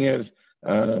other thing is,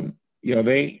 you know,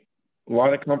 a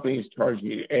lot of companies charge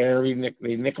you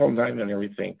they nickel and dime on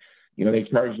everything. You know, they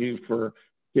charge you for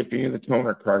shipping you the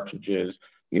toner cartridges.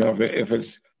 You know, if it's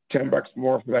 $10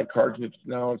 more for that cartridge,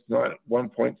 now it's not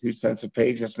 1.2 cents a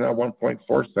page, it's now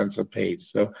 1.4 cents a page.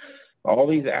 So all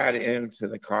these add into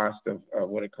the cost of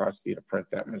what it costs you to print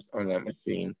that on that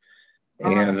machine.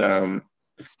 And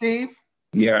Steve?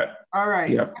 Yeah. All right,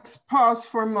 yeah. Let's pause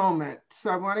for a moment.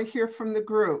 So I want to hear from the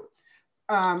group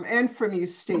and from you,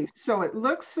 Steve. So it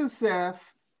looks as if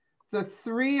the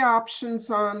three options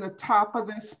on the top of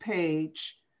this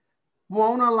page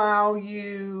won't allow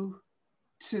you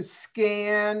to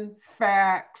scan,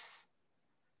 fax,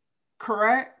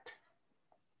 correct?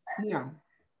 No.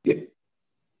 Yeah.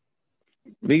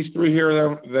 These three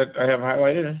here that I have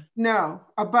highlighted? No,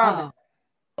 above it.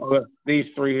 Oh, these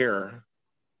three here.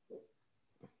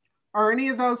 Are any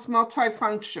of those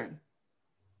multifunction?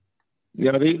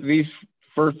 Yeah, these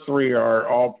first three are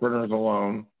all printers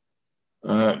alone.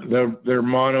 They're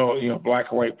mono, you know, black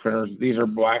and white printers. These are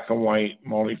black and white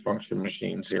multifunction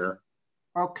machines here.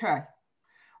 Okay.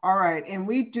 All right. And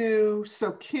we do,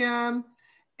 so Kim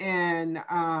and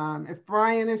if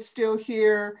Brian is still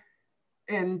here,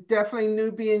 and definitely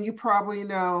Nubian, you probably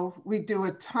know, we do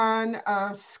a ton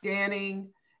of scanning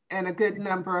and a good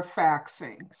number of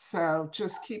faxing. So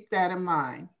just keep that in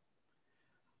mind.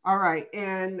 All right,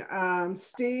 and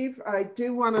Steve, I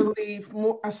do want to leave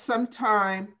some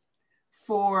time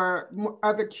for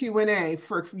other Q&A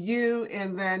for you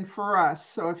and then for us.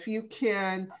 So if you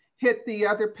can hit the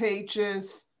other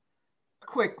pages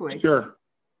quickly. Sure.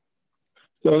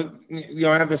 So, you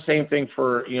know, I have the same thing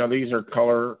for, you know, these are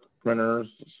color printers.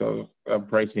 So a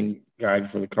pricing guide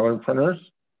for the color printers.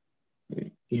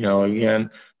 You know, again,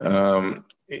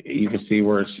 you can see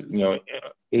where it's, you know,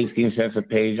 18 cents a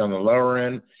page on the lower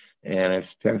end, and it's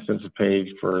 10 cents a page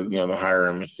for, you know, the higher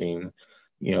end machine.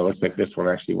 You know, looks like this one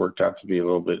actually worked out to be a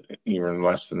little bit even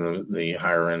less than the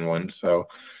higher end one. So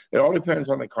it all depends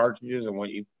on the cartridges and what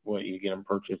you get them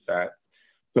purchased at.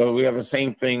 So we have the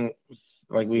same thing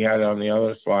like we had on the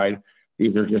other slide.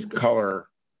 These are just color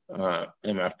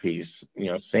MFPs, you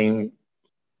know, same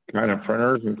kind of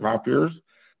printers and copiers.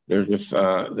 They're just,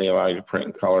 they allow you to print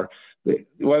in color.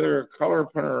 Whether a color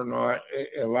printer or not,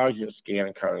 it allows you to scan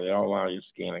in color. They all allow you to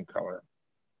scan in color.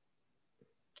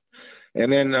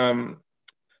 And then,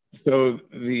 so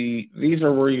these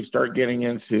are where you start getting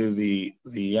into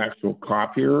the actual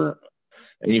copier,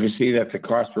 and you can see that the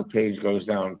cost per page goes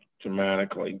down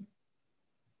dramatically.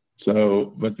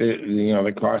 So, but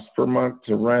the cost per month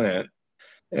to rent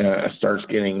it starts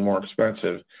getting more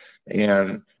expensive,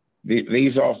 and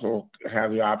these also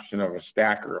have the option of a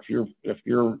stacker. If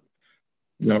you're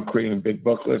you know, creating big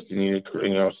book lists and you need to,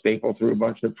 you know, staple through a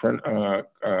bunch of print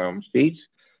sheets,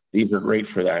 these are great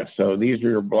for that. So these are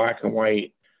your black and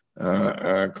white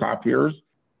copiers.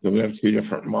 So we have two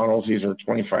different models. These are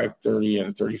 25, 30,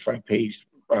 and 35 page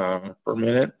per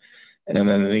minute. And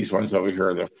then these ones over here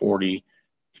are the 40,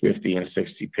 50, and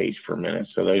 60 page per minute.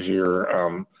 So those are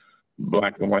your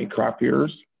black and white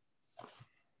copiers.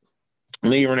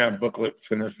 And then you're gonna have booklet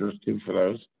finishers too for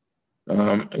those.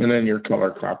 And then your color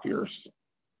copiers.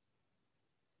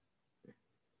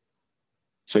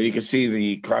 So you can see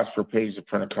the cost per page to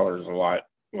print a color is a lot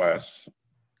less.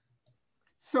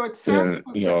 So it sounds,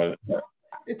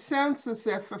 It sounds as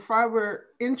if I were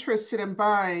interested in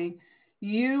buying,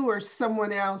 you or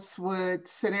someone else would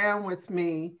sit down with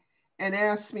me and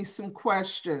ask me some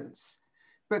questions,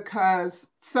 because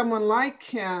someone like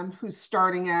Kim who's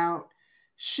starting out,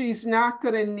 she's not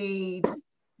going to need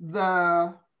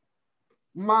the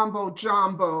Mambo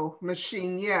Jumbo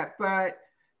machine yet, but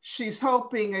she's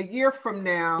hoping a year from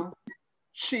now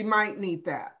she might need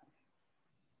that.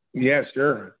 Yeah,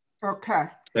 sure. Okay.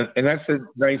 And that's the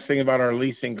nice thing about our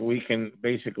leasing. We can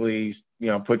basically,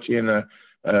 put you in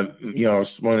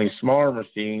one of these smaller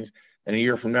machines, and a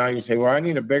year from now you say, well, I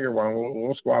need a bigger one.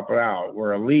 We'll swap it out.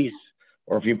 Where a lease,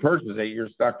 or if you purchase it, you're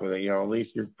stuck with it. A lease,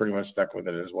 you're pretty much stuck with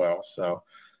it as well. So,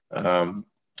 and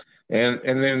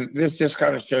then this just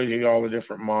kind of shows you all the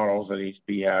different models that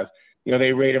HP has.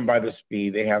 They rate them by the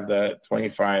speed. They have the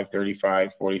 25, 35,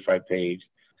 45 page.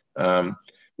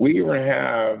 We even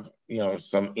have,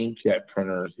 some inkjet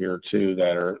printers here too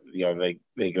that are,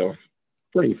 they go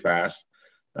pretty fast.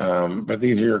 But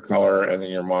these are your color and then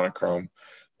your monochrome.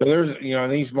 So there's,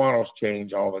 these models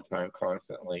change all the time,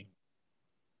 constantly.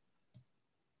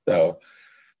 So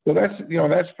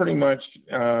that's pretty much,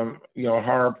 how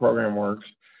our program works.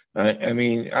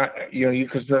 You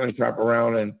could certainly shop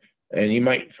around and you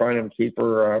might find them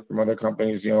cheaper from other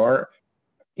companies. I'm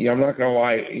not going to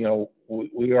lie,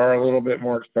 we are a little bit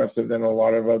more expensive than a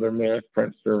lot of other managed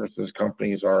print services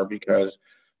companies are, because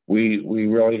we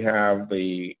really have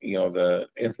the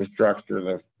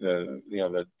infrastructure,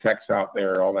 the techs out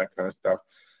there, all that kind of stuff.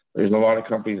 There's a lot of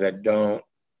companies that don't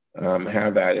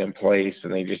have that in place,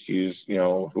 and they just use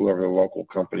whoever the local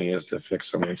company is to fix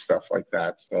some of the stuff like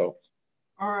that. So,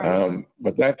 all right.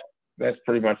 But that's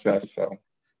pretty much us. So.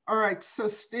 All right, so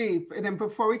Steve, and then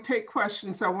before we take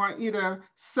questions, I want you to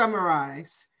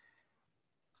summarize.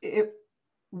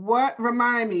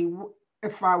 Remind me,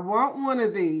 if I want one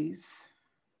of these,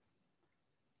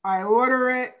 I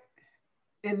order it,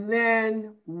 and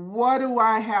then what do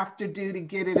I have to do to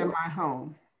get it in my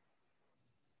home?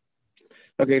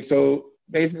 Okay, so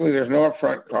basically there's no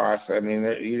upfront cost.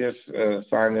 You just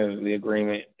sign the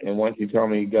agreement, and once you tell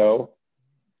me go,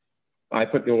 I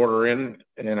put the order in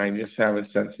and I just have it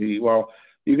sent to you. Well,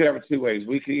 you could have it two ways.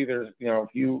 We could either, if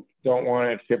you don't want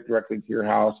it shipped directly to your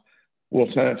house, we'll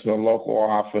send it to a local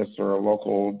office or a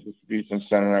local distribution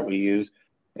center that we use,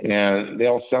 and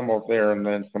they'll assemble it there, and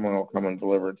then someone will come and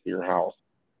deliver it to your house.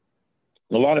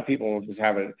 A lot of people will just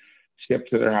have it shipped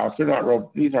to their house.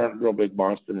 These aren't real big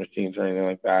monster machines or anything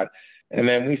like that. And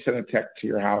then we send a tech to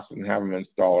your house and have them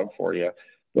install it for you.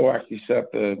 They'll actually set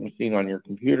up the machine on your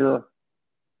computer,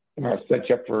 set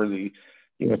you up for the,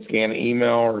 scan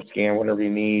email or scan whatever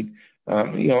you need,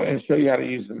 and show you how to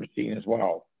use the machine as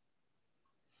well.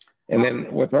 And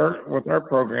then with our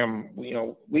program,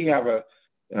 we have a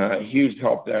huge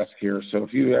help desk here. So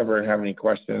if you ever have any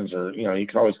questions, or you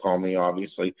can always call me,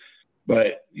 obviously,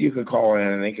 but you could call in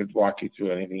and they could walk you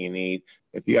through anything you need.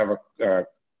 If you have a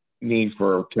need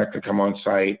for a tech to come on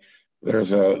site, there's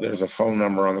a phone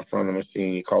number on the front of the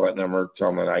machine. You call that number, tell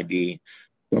them that ID.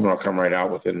 Someone will come right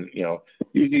out within,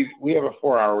 usually we have a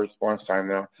 4-hour response time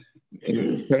now.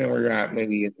 And depending on where you're at,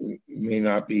 maybe it may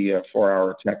not be a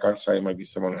 4-hour tech on site. It might be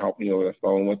someone helping you over the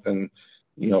phone within,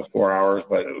 4 hours.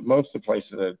 But most of the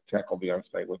places, the tech will be on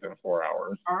site within 4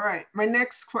 hours. All right. My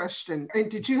next question.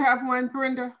 And did you have one,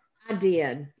 Brenda? I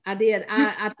did.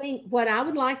 I think what I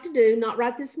would like to do, not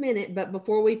right this minute, but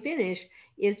before we finish,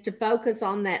 is to focus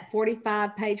on that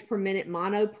 45 page per minute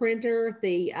mono printer,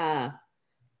 the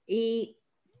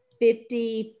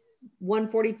E50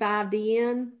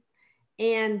 145DN,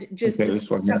 and just okay, this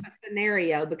one, yeah. a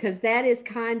scenario, because that is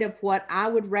kind of what I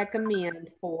would recommend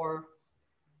for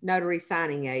notary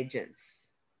signing agents,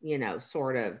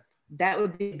 sort of. That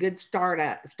would be a good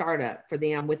startup for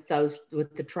them with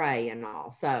the tray and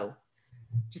all. So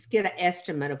just get an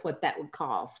estimate of what that would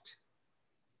cost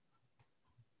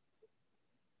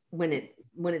when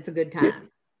it's a good time.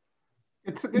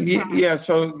 It's a good time. Yeah.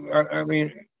 So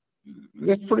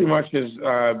this pretty much is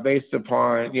based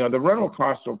upon, the rental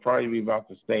cost will probably be about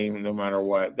the same no matter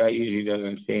what. That usually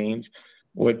doesn't change.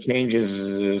 What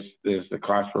changes is the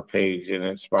cost per page, and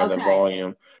it's by the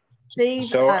volume. Steve,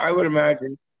 so I would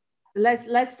imagine.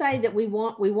 Let's say that we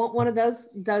want one of those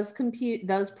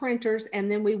printers,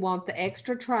 and then we want the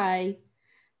extra tray,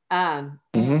 stand,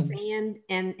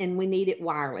 and we need it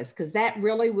wireless, because that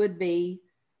really would be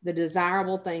the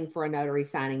desirable thing for a notary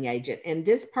signing agent. And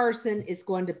this person is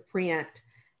going to print,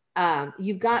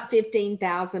 you've got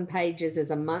 15,000 pages as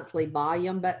a monthly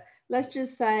volume, but let's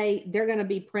just say they're going to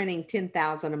be printing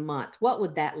 10,000 a month. What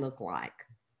would that look like?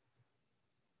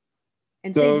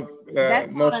 And so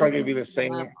that's most likely be the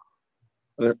same.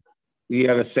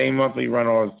 Yeah, the same monthly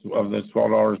rental of the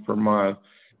 $12 per month,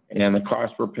 and the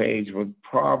cost per page would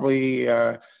probably,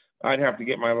 I'd have to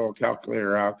get my little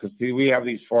calculator out because see, we have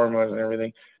these formulas and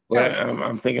everything. But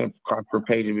I'm thinking cost per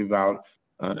page would be about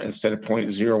instead of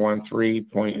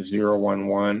 0.013,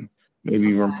 0.011, maybe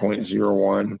even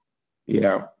 0.01.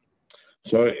 Yeah.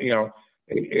 So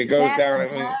it goes down.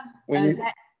 Above, I mean,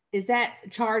 is that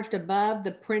charged above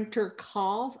the printer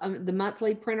cost? The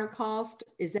monthly printer cost,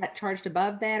 is that charged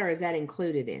above that, or is that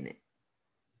included in it?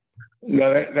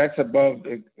 No, that's above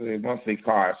the monthly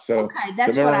cost. So okay,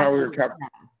 that's remember what how I we were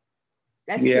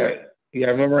That's good. Yeah,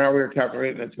 remember how we were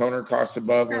calculating the toner cost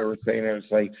above? We were saying it was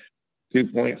like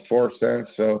 2.4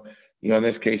 cents. So in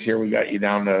this case here, we got you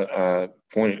down to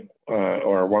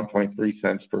or 1.3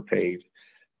 cents per page,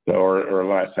 so or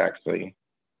less actually.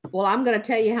 Well, I'm going to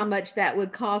tell you how much that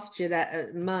would cost you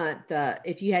that month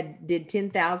if you did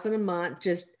 10,000 a month.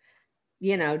 Just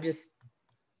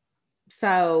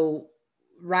so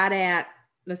right at,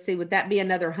 let's see, would that be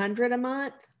another 100 a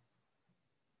month?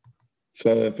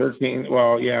 So the 13,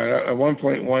 well, yeah,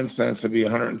 1.1 cents would be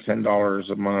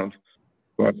 $110 a month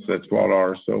plus the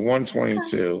 $12, so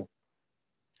 122.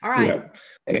 All right.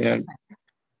 Yeah. And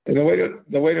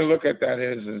the way to look at that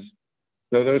is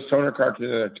so those toner cartridges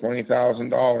are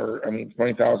 $20,000.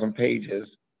 20,000 pages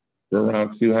for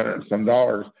around $200 and some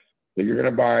dollars. So you're going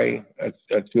to buy a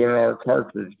 $200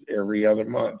 cartridge every other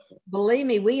month. Believe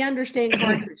me, we understand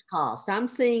cartridge costs. I'm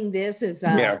seeing this as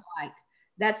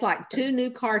that's like 2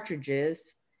 new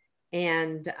cartridges,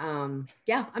 and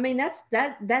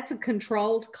that's a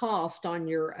controlled cost on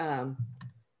your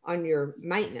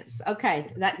maintenance.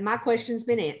 Okay, my question's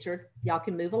been answered. Y'all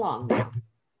can move along now.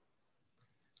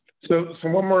 So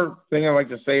one more thing I'd like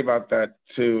to say about that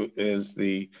too is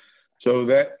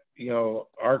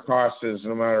our cost is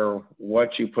no matter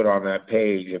what you put on that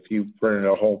page. If you printed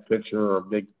a whole picture or a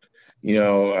big,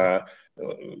 if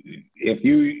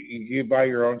you buy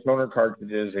your own toner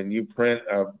cartridges and you print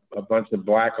a bunch of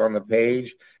black on the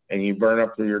page and you burn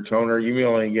up through your toner, you may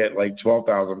only get like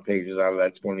 12,000 pages out of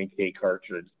that 20K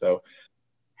cartridge. So,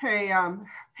 hey,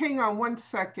 hang on one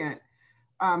second.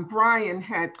 Brian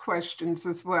had questions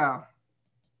as well.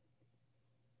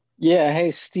 Yeah, hey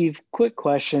Steve, quick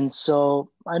question. So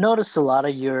I noticed a lot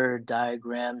of your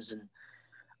diagrams and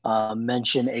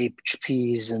mention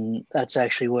HPs, and that's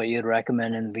actually what you'd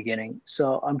recommend in the beginning.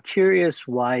 So I'm curious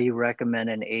why you recommend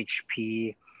an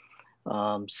HP,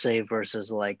 say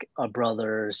versus like a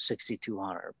Brother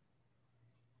 6200.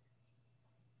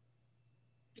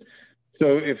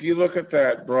 So if you look at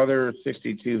that Brother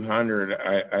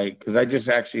 6200, because I just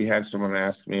actually had someone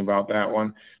ask me about that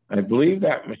one. I believe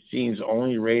that machine's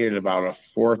only rated about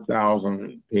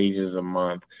 4,000 pages a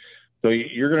month. So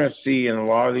you're going to see in a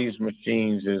lot of these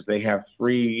machines is they have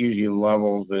 3 usually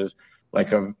levels. Is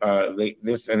like an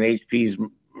HP's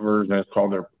version is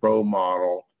called their Pro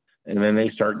model, and then they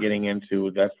start getting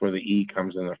into that's where the E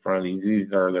comes in the front of these.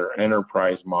 These are their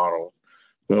enterprise models.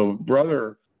 So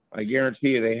Brother, I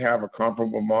guarantee you they have a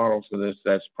comparable model to this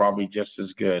that's probably just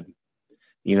as good.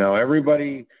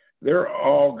 Everybody, they're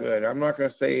all good. I'm not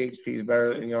going to say HP is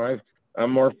better.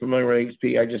 I'm more familiar with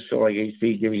HP. I just feel like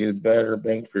HP gives you better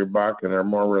bang for your buck and they're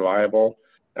more reliable.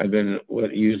 I've been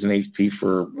using HP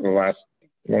for the last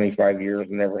 25 years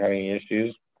and never had any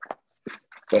issues.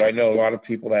 But I know a lot of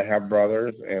people that have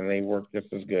Brothers and they work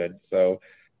just as good. So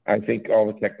I think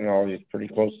all the technology is pretty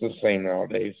close to the same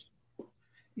nowadays.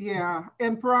 Yeah,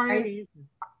 and Brian,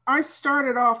 I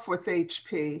started off with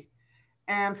HP,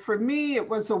 and for me, it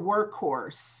was a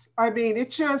workhorse. It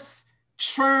just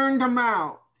churned them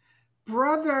out.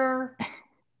 Brother,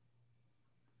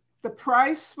 the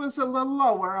price was a little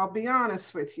lower, I'll be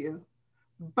honest with you,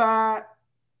 but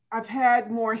I've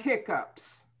had more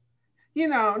hiccups.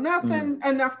 Nothing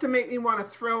enough to make me want to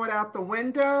throw it out the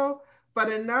window,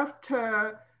 but enough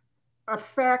to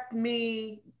affect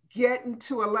me getting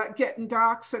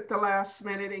docs at the last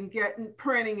minute and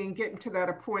printing and getting to that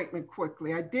appointment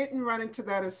quickly. I didn't run into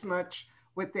that as much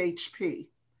with HP.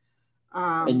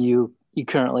 And you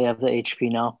currently have the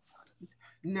HP now?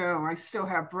 No, I still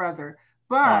have Brother,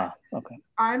 but okay.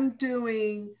 I'm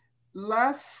doing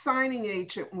less signing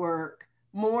agent work,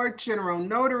 more general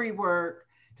notary work.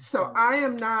 So I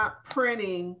am not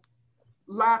printing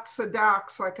lots of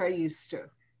docs like I used to.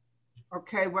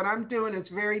 Okay, what I'm doing is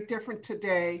very different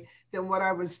today than what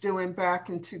I was doing back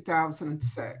in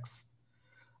 2006.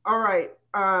 All right,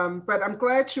 but I'm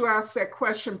glad you asked that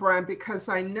question, Brian, because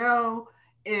I know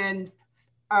in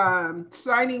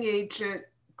signing agent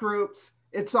groups,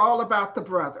 it's all about the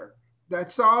Brother.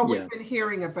 That's all we've been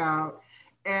hearing about.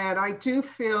 And I do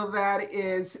feel that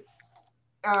is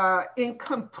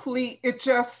incomplete.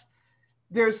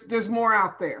 There's more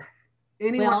out there.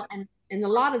 Anyone? Well, and a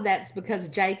lot of that's because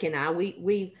Jake and I,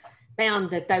 we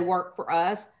found that they work for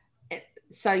us.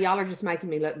 So y'all are just making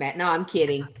me look bad. No, I'm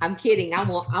kidding. I'm kidding. I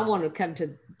want to come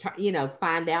to, you know,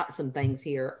 find out some things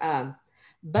here.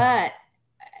 But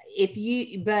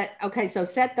okay, so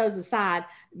set those aside.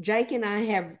 Jake and I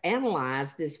have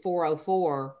analyzed this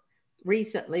 404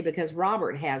 recently because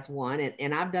Robert has one,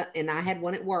 and I had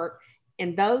one at work,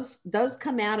 and those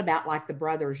come out about like the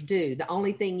brothers do. The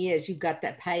only thing is you've got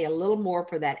to pay a little more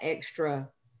for that extra,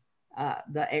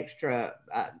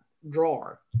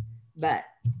 drawer. But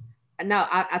no,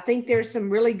 I think there's some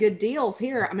really good deals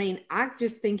here. I mean, I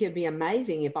just think it'd be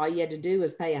amazing if all you had to do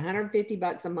was pay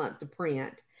 $150 a month to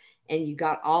print, and you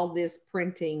got all this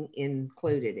printing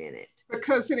included in it.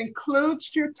 Because it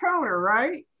includes your toner,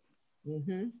 right?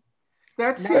 Mm-hmm.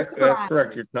 That's correct.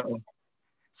 Your toner.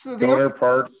 So toner,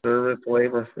 parts, service,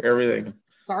 labor, everything.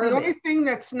 The only thing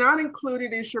that's not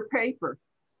included is your paper.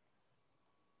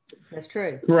 That's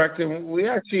true. Correct. And we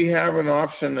actually have an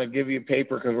option to give you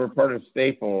paper because we're part of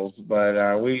Staples,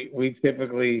 but we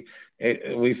typically,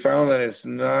 we found that it's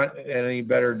not any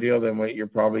better deal than what you're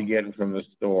probably getting from the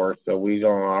store. So we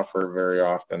don't offer very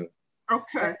often.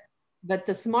 Okay. But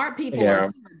the smart people are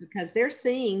here because they're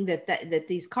seeing that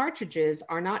these cartridges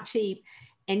are not cheap,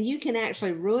 and you can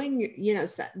actually ruin your, you know,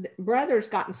 Brother's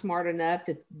gotten smart enough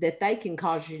that they can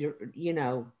cause you to, you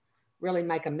know, really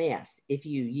make a mess if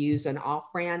you use an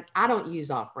off-brand. I don't use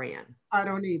off-brand. I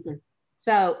don't either.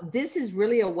 So this is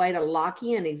really a way to lock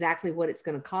in exactly what it's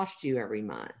going to cost you every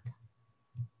month.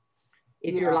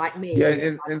 If you're like me,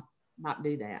 and not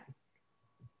do that.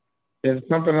 And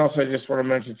something else I just want to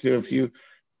mention too, if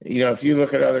you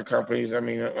look at other companies, I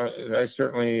mean, I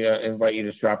certainly invite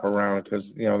you to shop around because,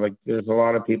 you know, like there's a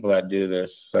lot of people that do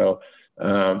this. So,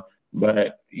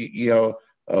 but you know,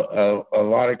 a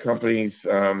lot of companies,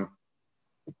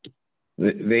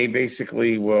 they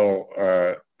basically will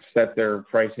set their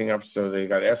pricing up so they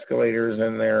got escalators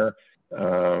in there.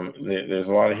 There's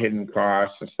a lot of hidden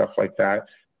costs and stuff like that.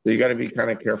 So you got to be kind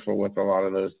of careful with a lot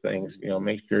of those things. You know,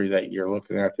 make sure that you're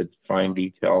looking at the fine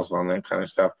details on that kind of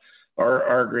stuff.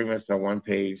 Our agreement's a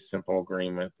one-page simple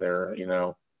agreement there. You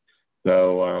know,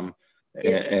 so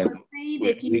Steve,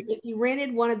 if you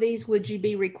rented one of these, would you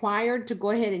be required to go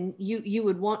ahead and you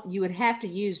would have to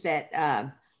use that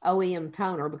OEM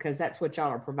toner because that's what y'all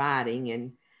are providing,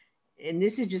 and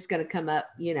this is just going to come up,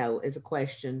 you know, as a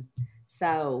question.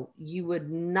 So you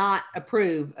would not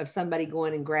approve of somebody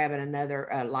going and grabbing another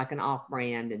like an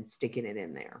off-brand and sticking it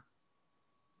in there?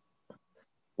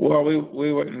 Well,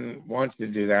 we wouldn't want you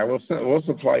to do that. We'll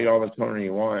supply you all the toner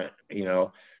you want. You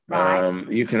know, right.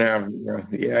 You can have,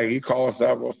 you call us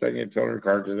up, we'll send you a toner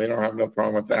cartridge. They don't have no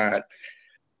problem with that.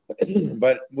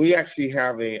 But we actually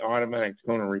have a automatic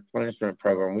toner replenishment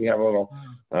program. We have a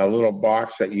little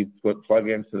box that you plug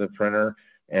into the printer,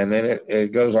 and then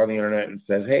it goes on the internet and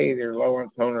says, hey, they're low on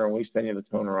toner, and we send you the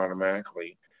toner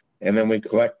automatically. And then we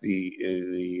collect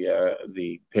the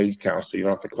page count, so you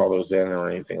don't have to call those in or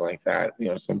anything like that. You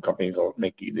know, some companies will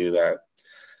make you do that.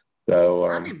 So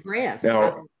I'm impressed.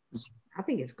 Now, I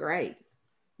think it's great.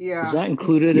 Yeah. Is that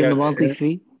included in the monthly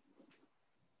fee?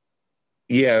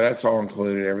 Yeah, that's all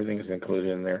included. Everything's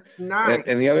included in there. Nice.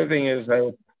 And the other thing is,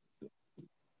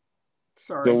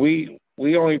 so we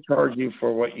only charge you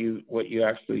for what you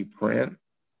actually print.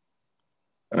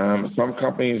 Some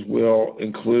companies will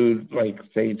include, like,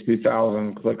 say,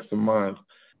 2,000 clicks a month,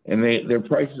 and their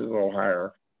price is a little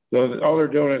higher. So all they're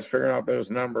doing is figuring out those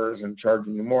numbers and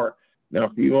charging you more. Now,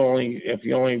 if you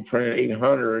only printed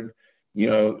 800, you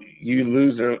know, you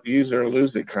use it or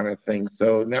lose it kind of thing.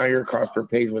 So now your cost per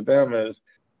page with them is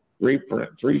 3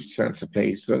 cents a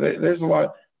page. So there's a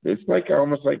lot. It's like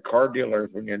almost like car dealers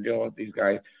when you're dealing with these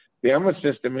guys. See, I'm a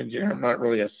system engineer. I'm not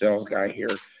really a sales guy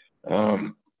here.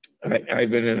 I've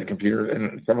been in a computer,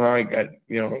 and somehow I got,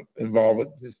 you know, involved with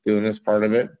just doing this part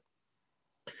of it.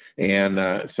 And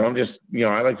so I'm just, you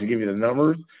know, I like to give you the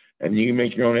numbers, and you can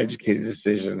make your own educated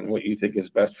decision what you think is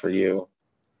best for you.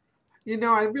 You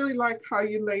know, I really like how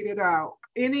you laid it out.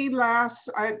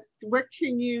 What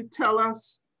can you tell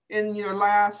us in your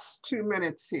last 2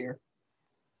 minutes here?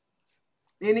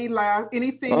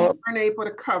 Anything you weren't able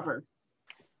to cover?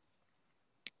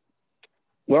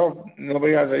 Well,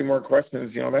 nobody has any more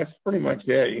questions. You know, that's pretty much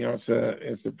it. You know,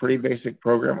 it's a pretty basic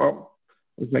program. Oh,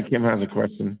 looks like Kim has a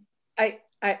question.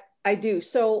 I do.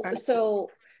 So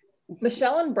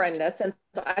Michelle and Brenda, since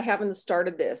I haven't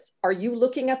started this, are you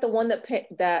looking at the one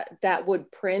that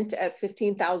would print at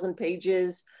 15,000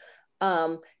 pages?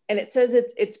 And it says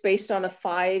it's based on a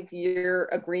 5-year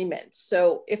agreement.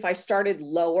 So if I started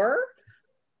lower,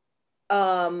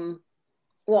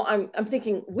 Well, I'm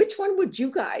thinking, which one would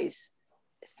you guys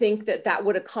think that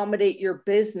would accommodate your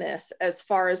business, as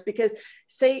far as, because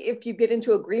say if you get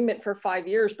into agreement for 5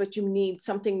 years, but you need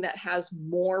something that has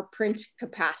more print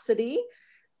capacity,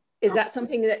 is that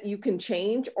something that you can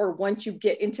change? Or once you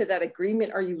get into that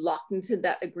agreement, are you locked into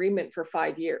that agreement for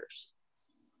 5 years?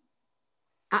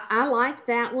 I like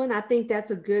that one. I think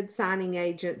that's a good signing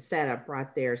agent setup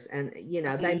right there. And, you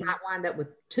know, they might wind up with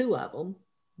 2 of them,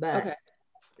 but okay.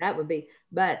 That would be,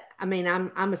 but I mean,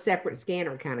 I'm a separate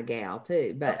scanner kind of gal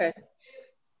too, but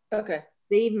Okay.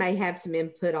 Steve may have some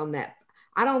input on that.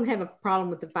 I don't have a problem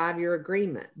with the 5-year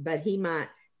agreement, but he might,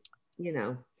 you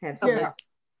know, have some. Yeah.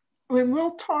 I mean,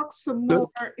 we'll talk some more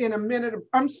in a minute.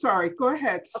 I'm sorry. Go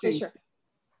ahead, Steve. Okay, sure.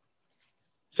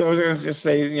 So I was going to just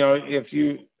say, you know, if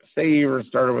you say you were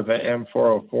started with an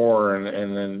M404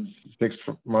 and then 6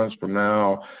 months from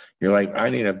now, you're like, I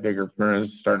need a bigger printer.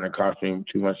 It's starting to cost me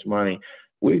too much money.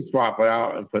 We swap it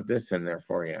out and put this in there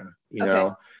for you, you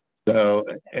know? So,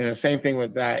 and the same thing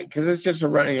with that, because it's just a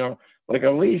run, you know, like a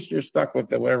lease, you're stuck with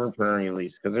the whatever printer you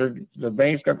lease, because the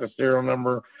bank's got the serial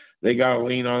number, they got a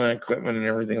lien on that equipment and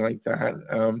everything like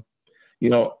that. You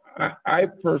know, I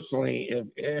personally,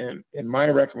 in my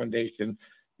recommendation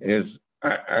is,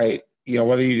 you know,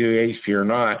 whether you do HP or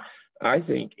not, I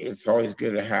think it's always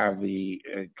good to have the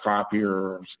copier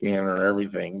or scanner or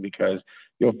everything, because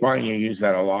you'll find you use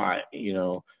that a lot. You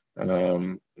know,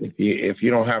 if you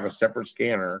don't have a separate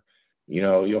scanner, you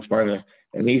know, you'll find that,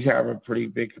 and these have a pretty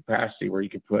big capacity where you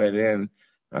can put it in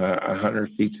 100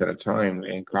 seats at a time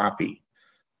and copy.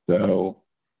 So,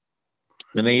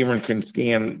 and they even can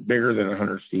scan bigger than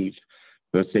 100 seats.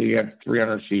 So say you have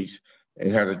 300 seats,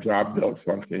 it has a job build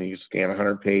function. You scan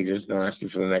 100 pages, they'll ask you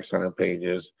for the next 100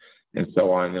 pages, and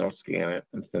so on. They'll scan it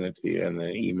and send it to you in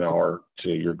the email or to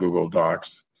your Google Docs.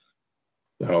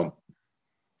 So,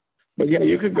 but yeah,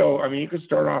 you could go, I mean, you could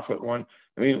start off with one.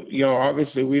 I mean, you know,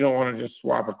 obviously we don't want to just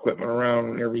swap equipment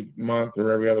around every month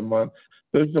or every other month.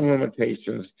 There's some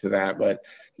limitations to that, but,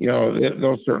 you know,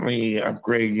 they'll certainly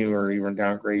upgrade you or even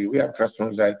downgrade you. We have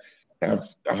customers that have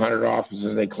 100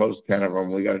 offices, they close 10 of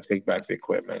them. We got to take back the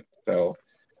equipment. So.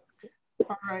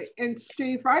 All right. And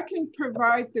Steve, I can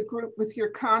provide the group with your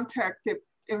contact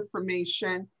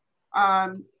information.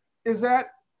 Is that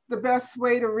the best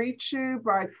way to reach you?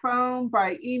 By phone,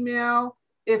 by email,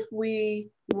 if we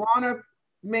want to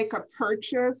make a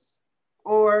purchase,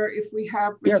 or if we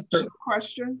have additional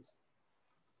questions?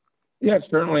 Yes,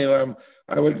 certainly.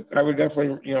 I would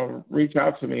definitely, you know, reach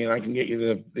out to me and I can get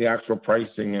you the actual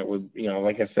pricing. It would, you know,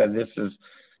 like I said, this is,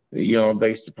 you know,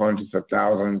 based upon just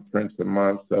 1,000 prints a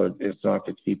month, so it's not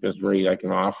the cheapest rate I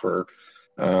can offer.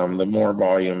 The more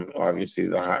volume, obviously,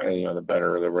 the higher, you know, the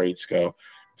better the rates go.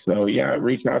 So yeah,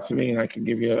 reach out to me and I can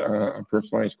give you a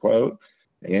personalized quote.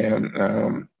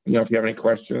 And you know, if you have any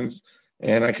questions,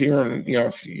 and I can even, you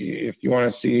know, if you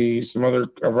want to see some other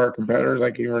of our competitors, I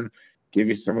can even give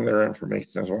you some of their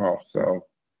information as well. So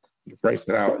you price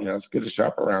it out. You know, it's good to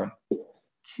shop around.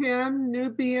 Kim,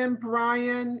 Nubian,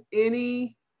 Brian,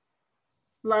 any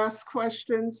last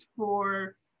questions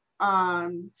for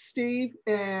Steve?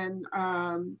 And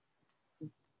I'd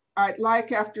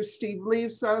like, after Steve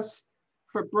leaves us,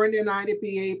 for Brenda and I to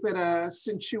be able to,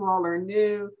 since you all are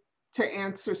new, to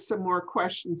answer some more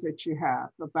questions that you have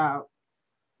about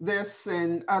this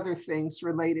and other things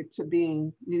related to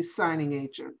being new signing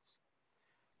agents.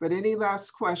 But any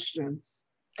last questions?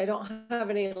 I don't have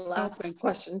any last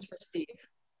questions for Steve.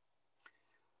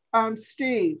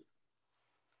 Steve,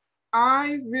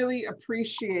 I really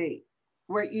appreciate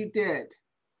what you did.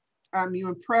 You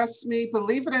impressed me,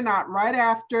 believe it or not, right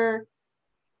after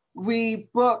we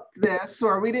booked this,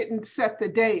 or we didn't set the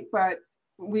date, but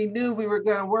we knew we were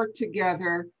going to work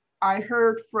together. I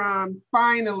heard from,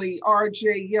 finally,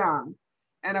 RJ Young.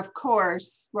 And of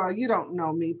course, well, you don't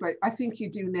know me, but I think you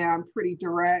do now. I'm pretty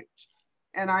direct.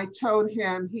 And I told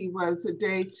him he was a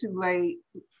day too late,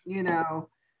 you know,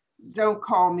 don't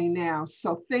call me now.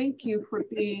 So thank you for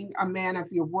being a man of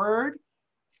your word.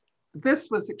 This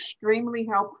was extremely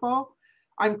helpful.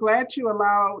 I'm glad you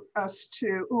allowed us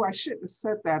to, oh, I shouldn't have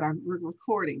said that, we're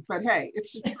recording, but hey,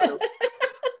 it's the truth.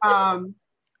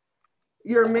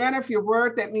 You're a man of your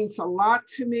word. That means a lot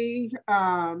to me.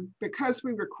 Because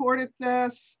we recorded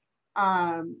this,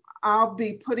 I'll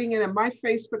be putting it in my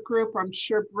Facebook group. I'm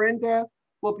sure Brenda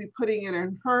will be putting it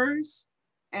in hers.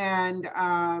 And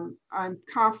I'm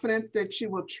confident that you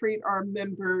will treat our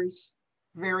members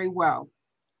very well.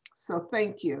 So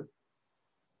thank you.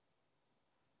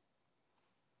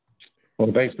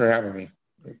 Well, thanks for having me.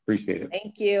 Appreciate it.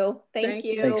 Thank you. Thank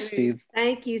you. Thanks, Steve.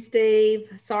 Thank you, Steve.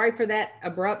 Sorry for that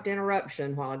abrupt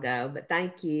interruption a while ago, but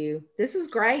thank you. This is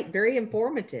great. Very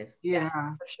informative. Yeah.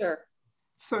 For sure.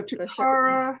 So to For sure.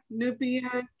 Cara,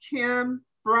 Nubian, Kim,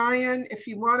 Brian, if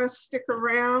you want to stick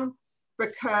around,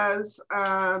 because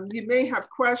you may have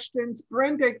questions.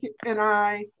 Brenda and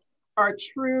I are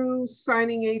true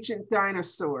signing agent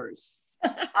dinosaurs.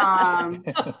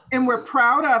 And we're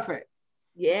proud of it.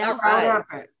 Yeah. Proud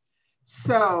of it.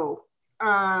 So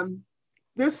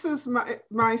this is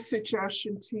my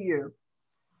suggestion to you.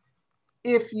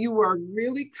 If you are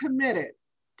really committed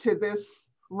to this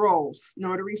role,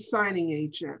 notary signing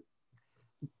agent,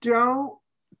 don't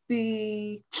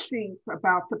be cheap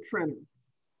about the printer.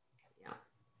 Yeah.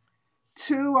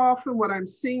 Too often what I'm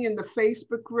seeing in the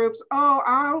Facebook groups,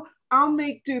 oh, I'll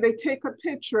make do. They take a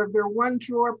picture of their one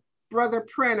drawer brother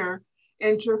printer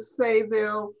and just say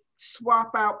they'll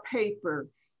swap out paper.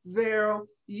 They'll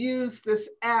use this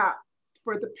app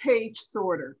for the page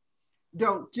sorter.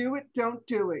 Don't do it, don't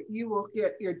do it. You will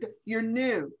get, you're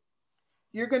new.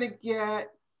 You're gonna get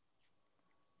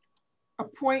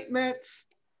appointments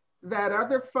that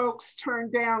other folks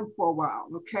turn down for a while,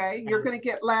 okay? You're gonna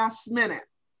get last minute.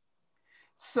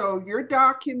 So your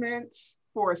documents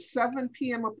for a 7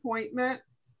 p.m. appointment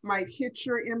might hit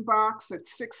your inbox at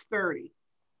 6:30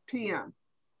 p.m.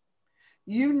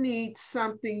 You need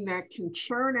something that can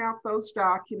churn out those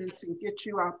documents and get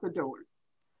you out the door.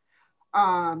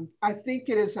 I think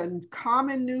it is a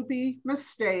common newbie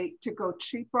mistake to go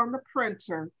cheap on the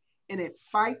printer, and it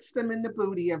bites them in the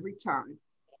booty every time.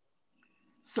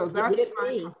 So that's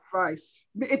my advice.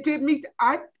 It did me.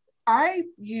 I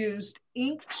used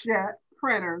inkjet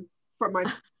printer for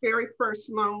my very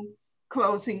first loan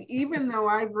closing, even though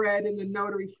I read in the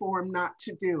notary form not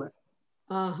to do it.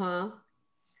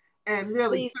 And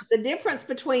really, the difference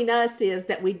between us is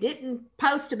that we didn't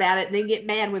post about it and then get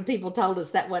mad when people told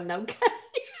us that wasn't okay.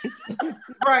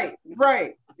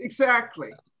 Right,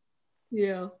 exactly.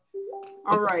 Yeah.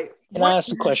 All right. Can I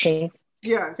ask a question?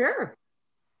 Yes. Sure.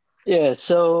 Yeah,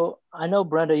 so I know,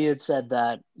 Brenda, you had said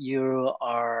that you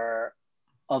are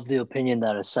of the opinion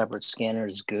that a separate scanner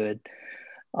is good.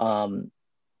 I'm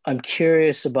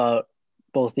curious about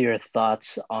both your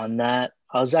thoughts on that.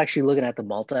 I was actually looking at the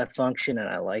multifunction and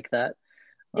I like that.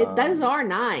 Those are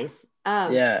nice.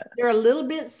 Yeah. They're a little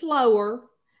bit slower,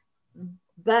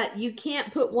 but you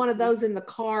can't put one of those in the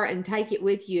car and take it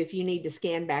with you if you need to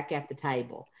scan back at the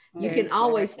table. You can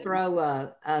always throw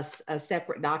a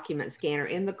separate document scanner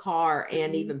in the car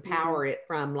and even power it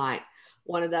from like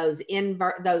one of those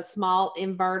small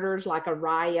inverters, like a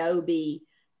Ryobi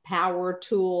power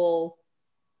tool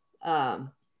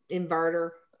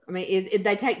inverter. I mean,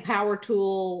 they take power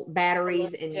tool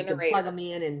batteries and you can plug them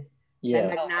in, and they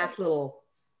make nice little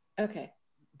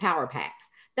power packs.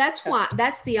 That's why.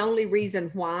 That's the only reason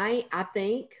why, I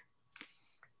think.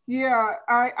 Yeah,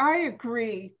 I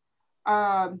agree.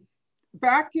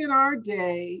 Back in our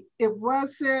day, it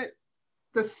wasn't,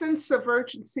 the sense of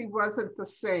urgency wasn't the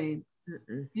same.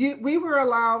 We were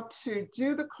allowed to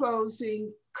do the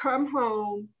closing, come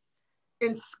home,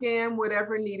 and scan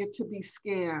whatever needed to be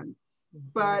scanned.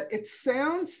 But it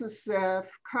sounds as if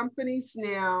companies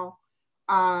now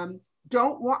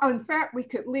don't want, in fact, we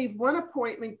could leave one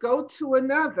appointment, go to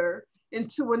another,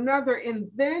 into another, and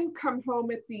then come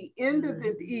home at the end of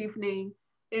the evening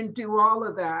and do all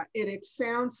of that. And it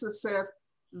sounds as if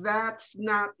that's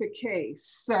not the case.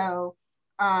 So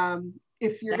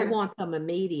if you're gonna want them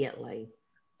immediately.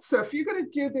 So if you're gonna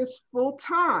do this full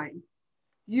time,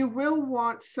 you will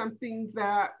want something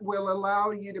that will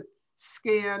allow you to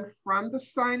scan from the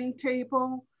signing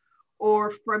table or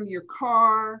from your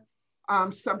car,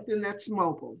 something that's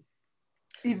mobile,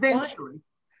 eventually.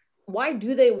 Why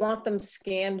do they want them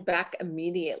scanned back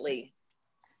immedately?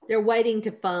 They're waiting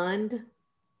to fund.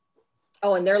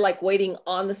 Oh, and they're like waiting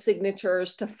on the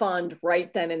signatures to fund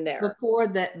right then and there. Before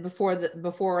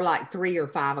like 3 or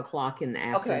 5 o'clock in the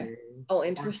afternoon. Okay. Oh,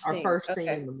 interesting. Or first thing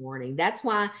in the morning. That's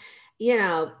why, you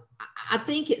know, I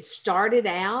think it started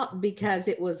out because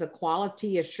it was a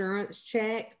quality assurance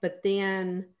check, but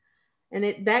then, and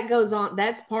that goes on,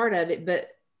 that's part of it. But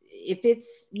if it's,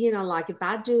 you know, like if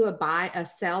I do a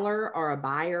seller or a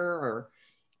buyer or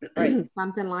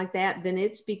something like that, then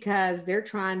it's because they're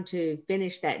trying to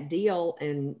finish that deal,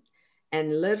 and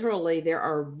literally there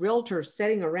are realtors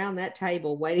sitting around that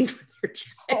table waiting for their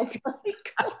check. Oh my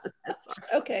God.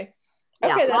 Okay.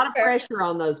 Yeah, okay, a lot of pressure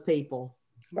on those people.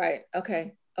 Right.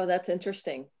 Okay. Oh, that's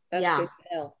interesting. That's good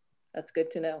to know. That's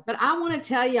good to know. But I want to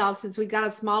tell y'all, since we got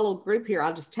a small little group here,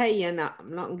 I'll just tell you, and I'm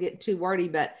not gonna get too wordy,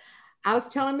 but I was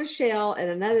telling Michelle, and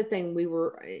another thing we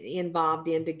were involved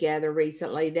in together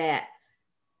recently, that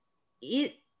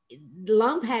it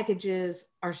loan packages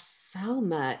are so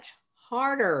much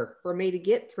harder for me to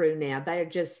get through now. They are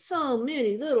just so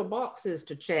many little boxes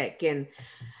to check, and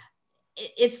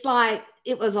it's like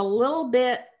it was a little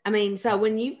bit. I mean, so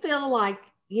when you feel like,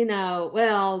 you know,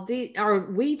 well,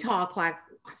 or we talk like,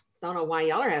 I don't know why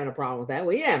y'all are having a problem with that.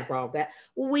 We didn't have a problem with that.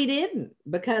 Well, we didn't,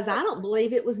 because I don't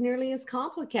believe it was nearly as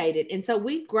complicated. And so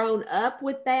we've grown up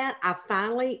with that.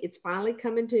 It's finally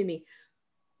coming to me.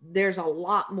 There's a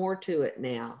lot more to it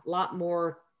now, a lot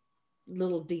more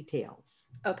little details.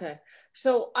 Okay.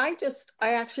 So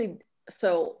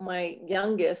so my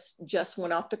youngest just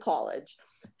went off to college.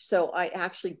 So I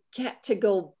actually get to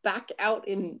go back out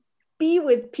and be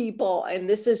with people. And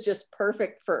this is just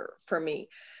perfect for me.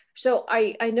 So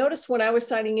I noticed when I was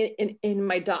signing it in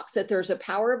my docs that there's a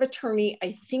power of attorney.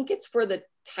 I think it's for the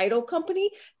title company,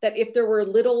 that if there were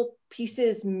little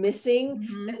pieces missing,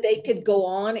 that they could go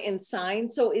on and sign.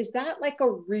 So is that like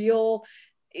a real,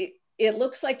 it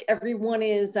looks like everyone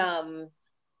is a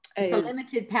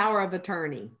limited power of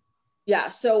attorney. Yeah.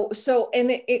 So,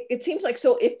 and it seems like,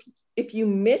 so if you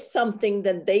miss something,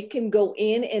 then they can go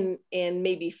in and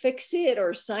maybe fix it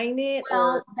or sign it.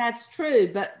 Well, that's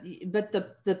true. But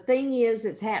the thing is,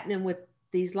 that's happening with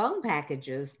these loan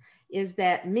packages is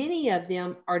that many of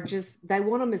them are just, they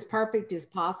want them as perfect as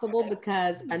possible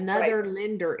because another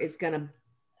lender is going to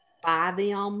buy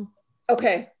them.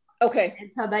 Okay.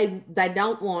 And so they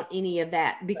don't want any of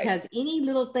that, because any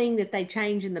little thing that they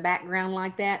change in the background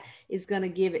like that is going to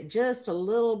give it just a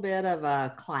little bit of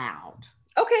a cloud.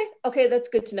 Okay. That's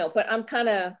good to know. But I'm kind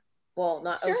of, well,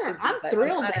 not sure. OCD, I'm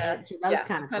thrilled to answer those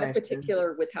kind of questions. Kind of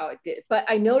particular with how it did. But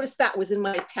I noticed that was in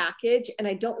my package, and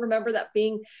I don't remember that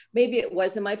being, maybe it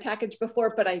was in my package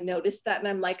before, but I noticed that, and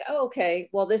I'm like, oh, okay.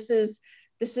 Well, this is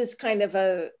kind of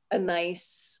a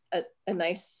nice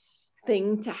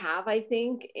thing to have, I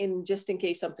think, in just in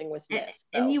case something was missed.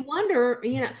 And you wonder,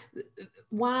 you know,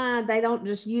 why they don't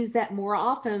just use that more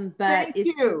often. But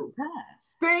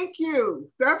Thank you.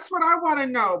 That's what I want to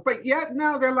know. But yet,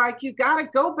 no, they're like, you got to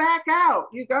go back out.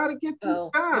 You got to get this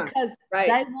done. Because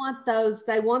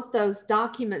they want those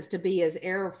documents to be as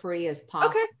error-free as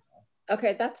possible.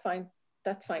 Okay, that's fine.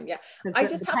 That's fine. Yeah. I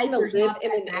just happen to live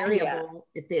in an area.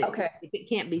 If it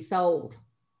can't be sold.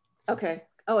 Okay.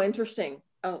 Oh, interesting.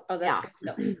 Oh, that's good to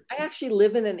know. I actually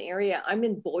live in an area. I'm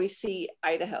in Boise,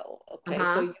 Idaho. Okay.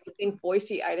 So you would think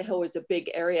Boise, Idaho is a big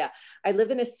area. I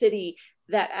live in a city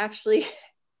that actually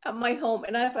at my home,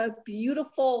 and I have a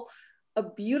beautiful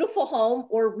home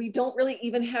where we don't really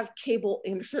even have cable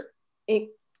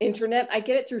internet. I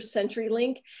get it through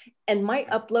CenturyLink, and my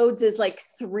uploads is like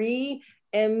 3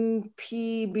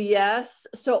 Mbps.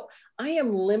 So I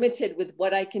am limited with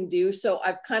what I can do. So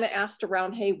I've kind of asked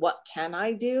around, hey, what can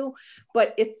I do?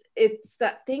 But it's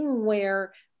that thing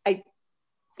where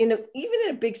even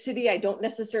in a big city, I don't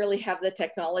necessarily have the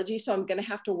technology. So I'm going to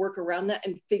have to work around that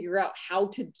and figure out how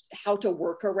to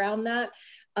work around that.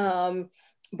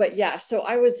 But yeah, so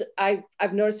I'm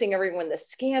noticing everyone, the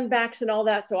scan backs and all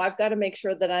that. So I've got to make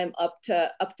sure that I'm up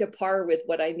to par with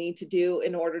what I need to do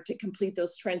in order to complete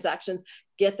those transactions,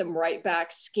 get them right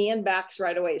back, scan backs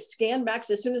right away. Scan backs,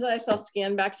 as soon as I saw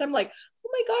scan backs, I'm like, oh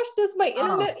my gosh, does my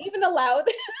internet even allow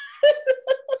that?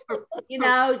 You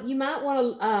know, you might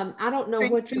want to, I don't know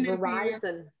what your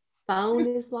Verizon phone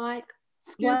is like.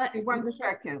 Excuse me 1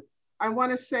 second. I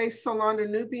want to say Solana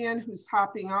Nubian, who's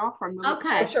hopping off. I'm really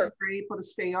glad you're able to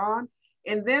stay on.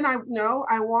 And then I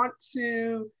want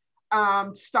to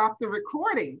stop the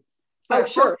recording.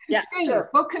 But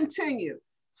we'll continue.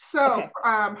 So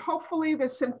hopefully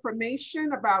this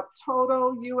information about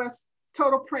Total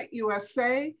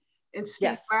PrintUSA and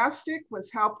Steve.Lastic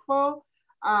was helpful.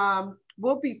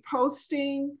 We'll be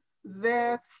posting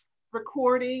this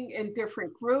recording in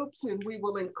different groups, and we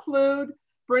will include,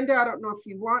 Brenda, I don't know if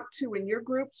you want to in your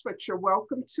groups, but you're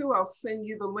welcome to. I'll send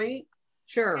you the link.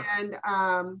 Sure. And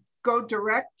go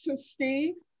direct to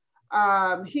Steve.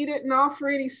 He didn't offer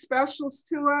any specials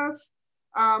to us,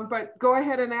 but go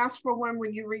ahead and ask for one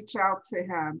when you reach out to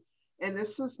him. And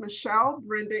this is Michelle,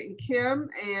 Brenda, and Kim,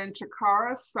 and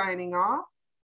Chikara signing off.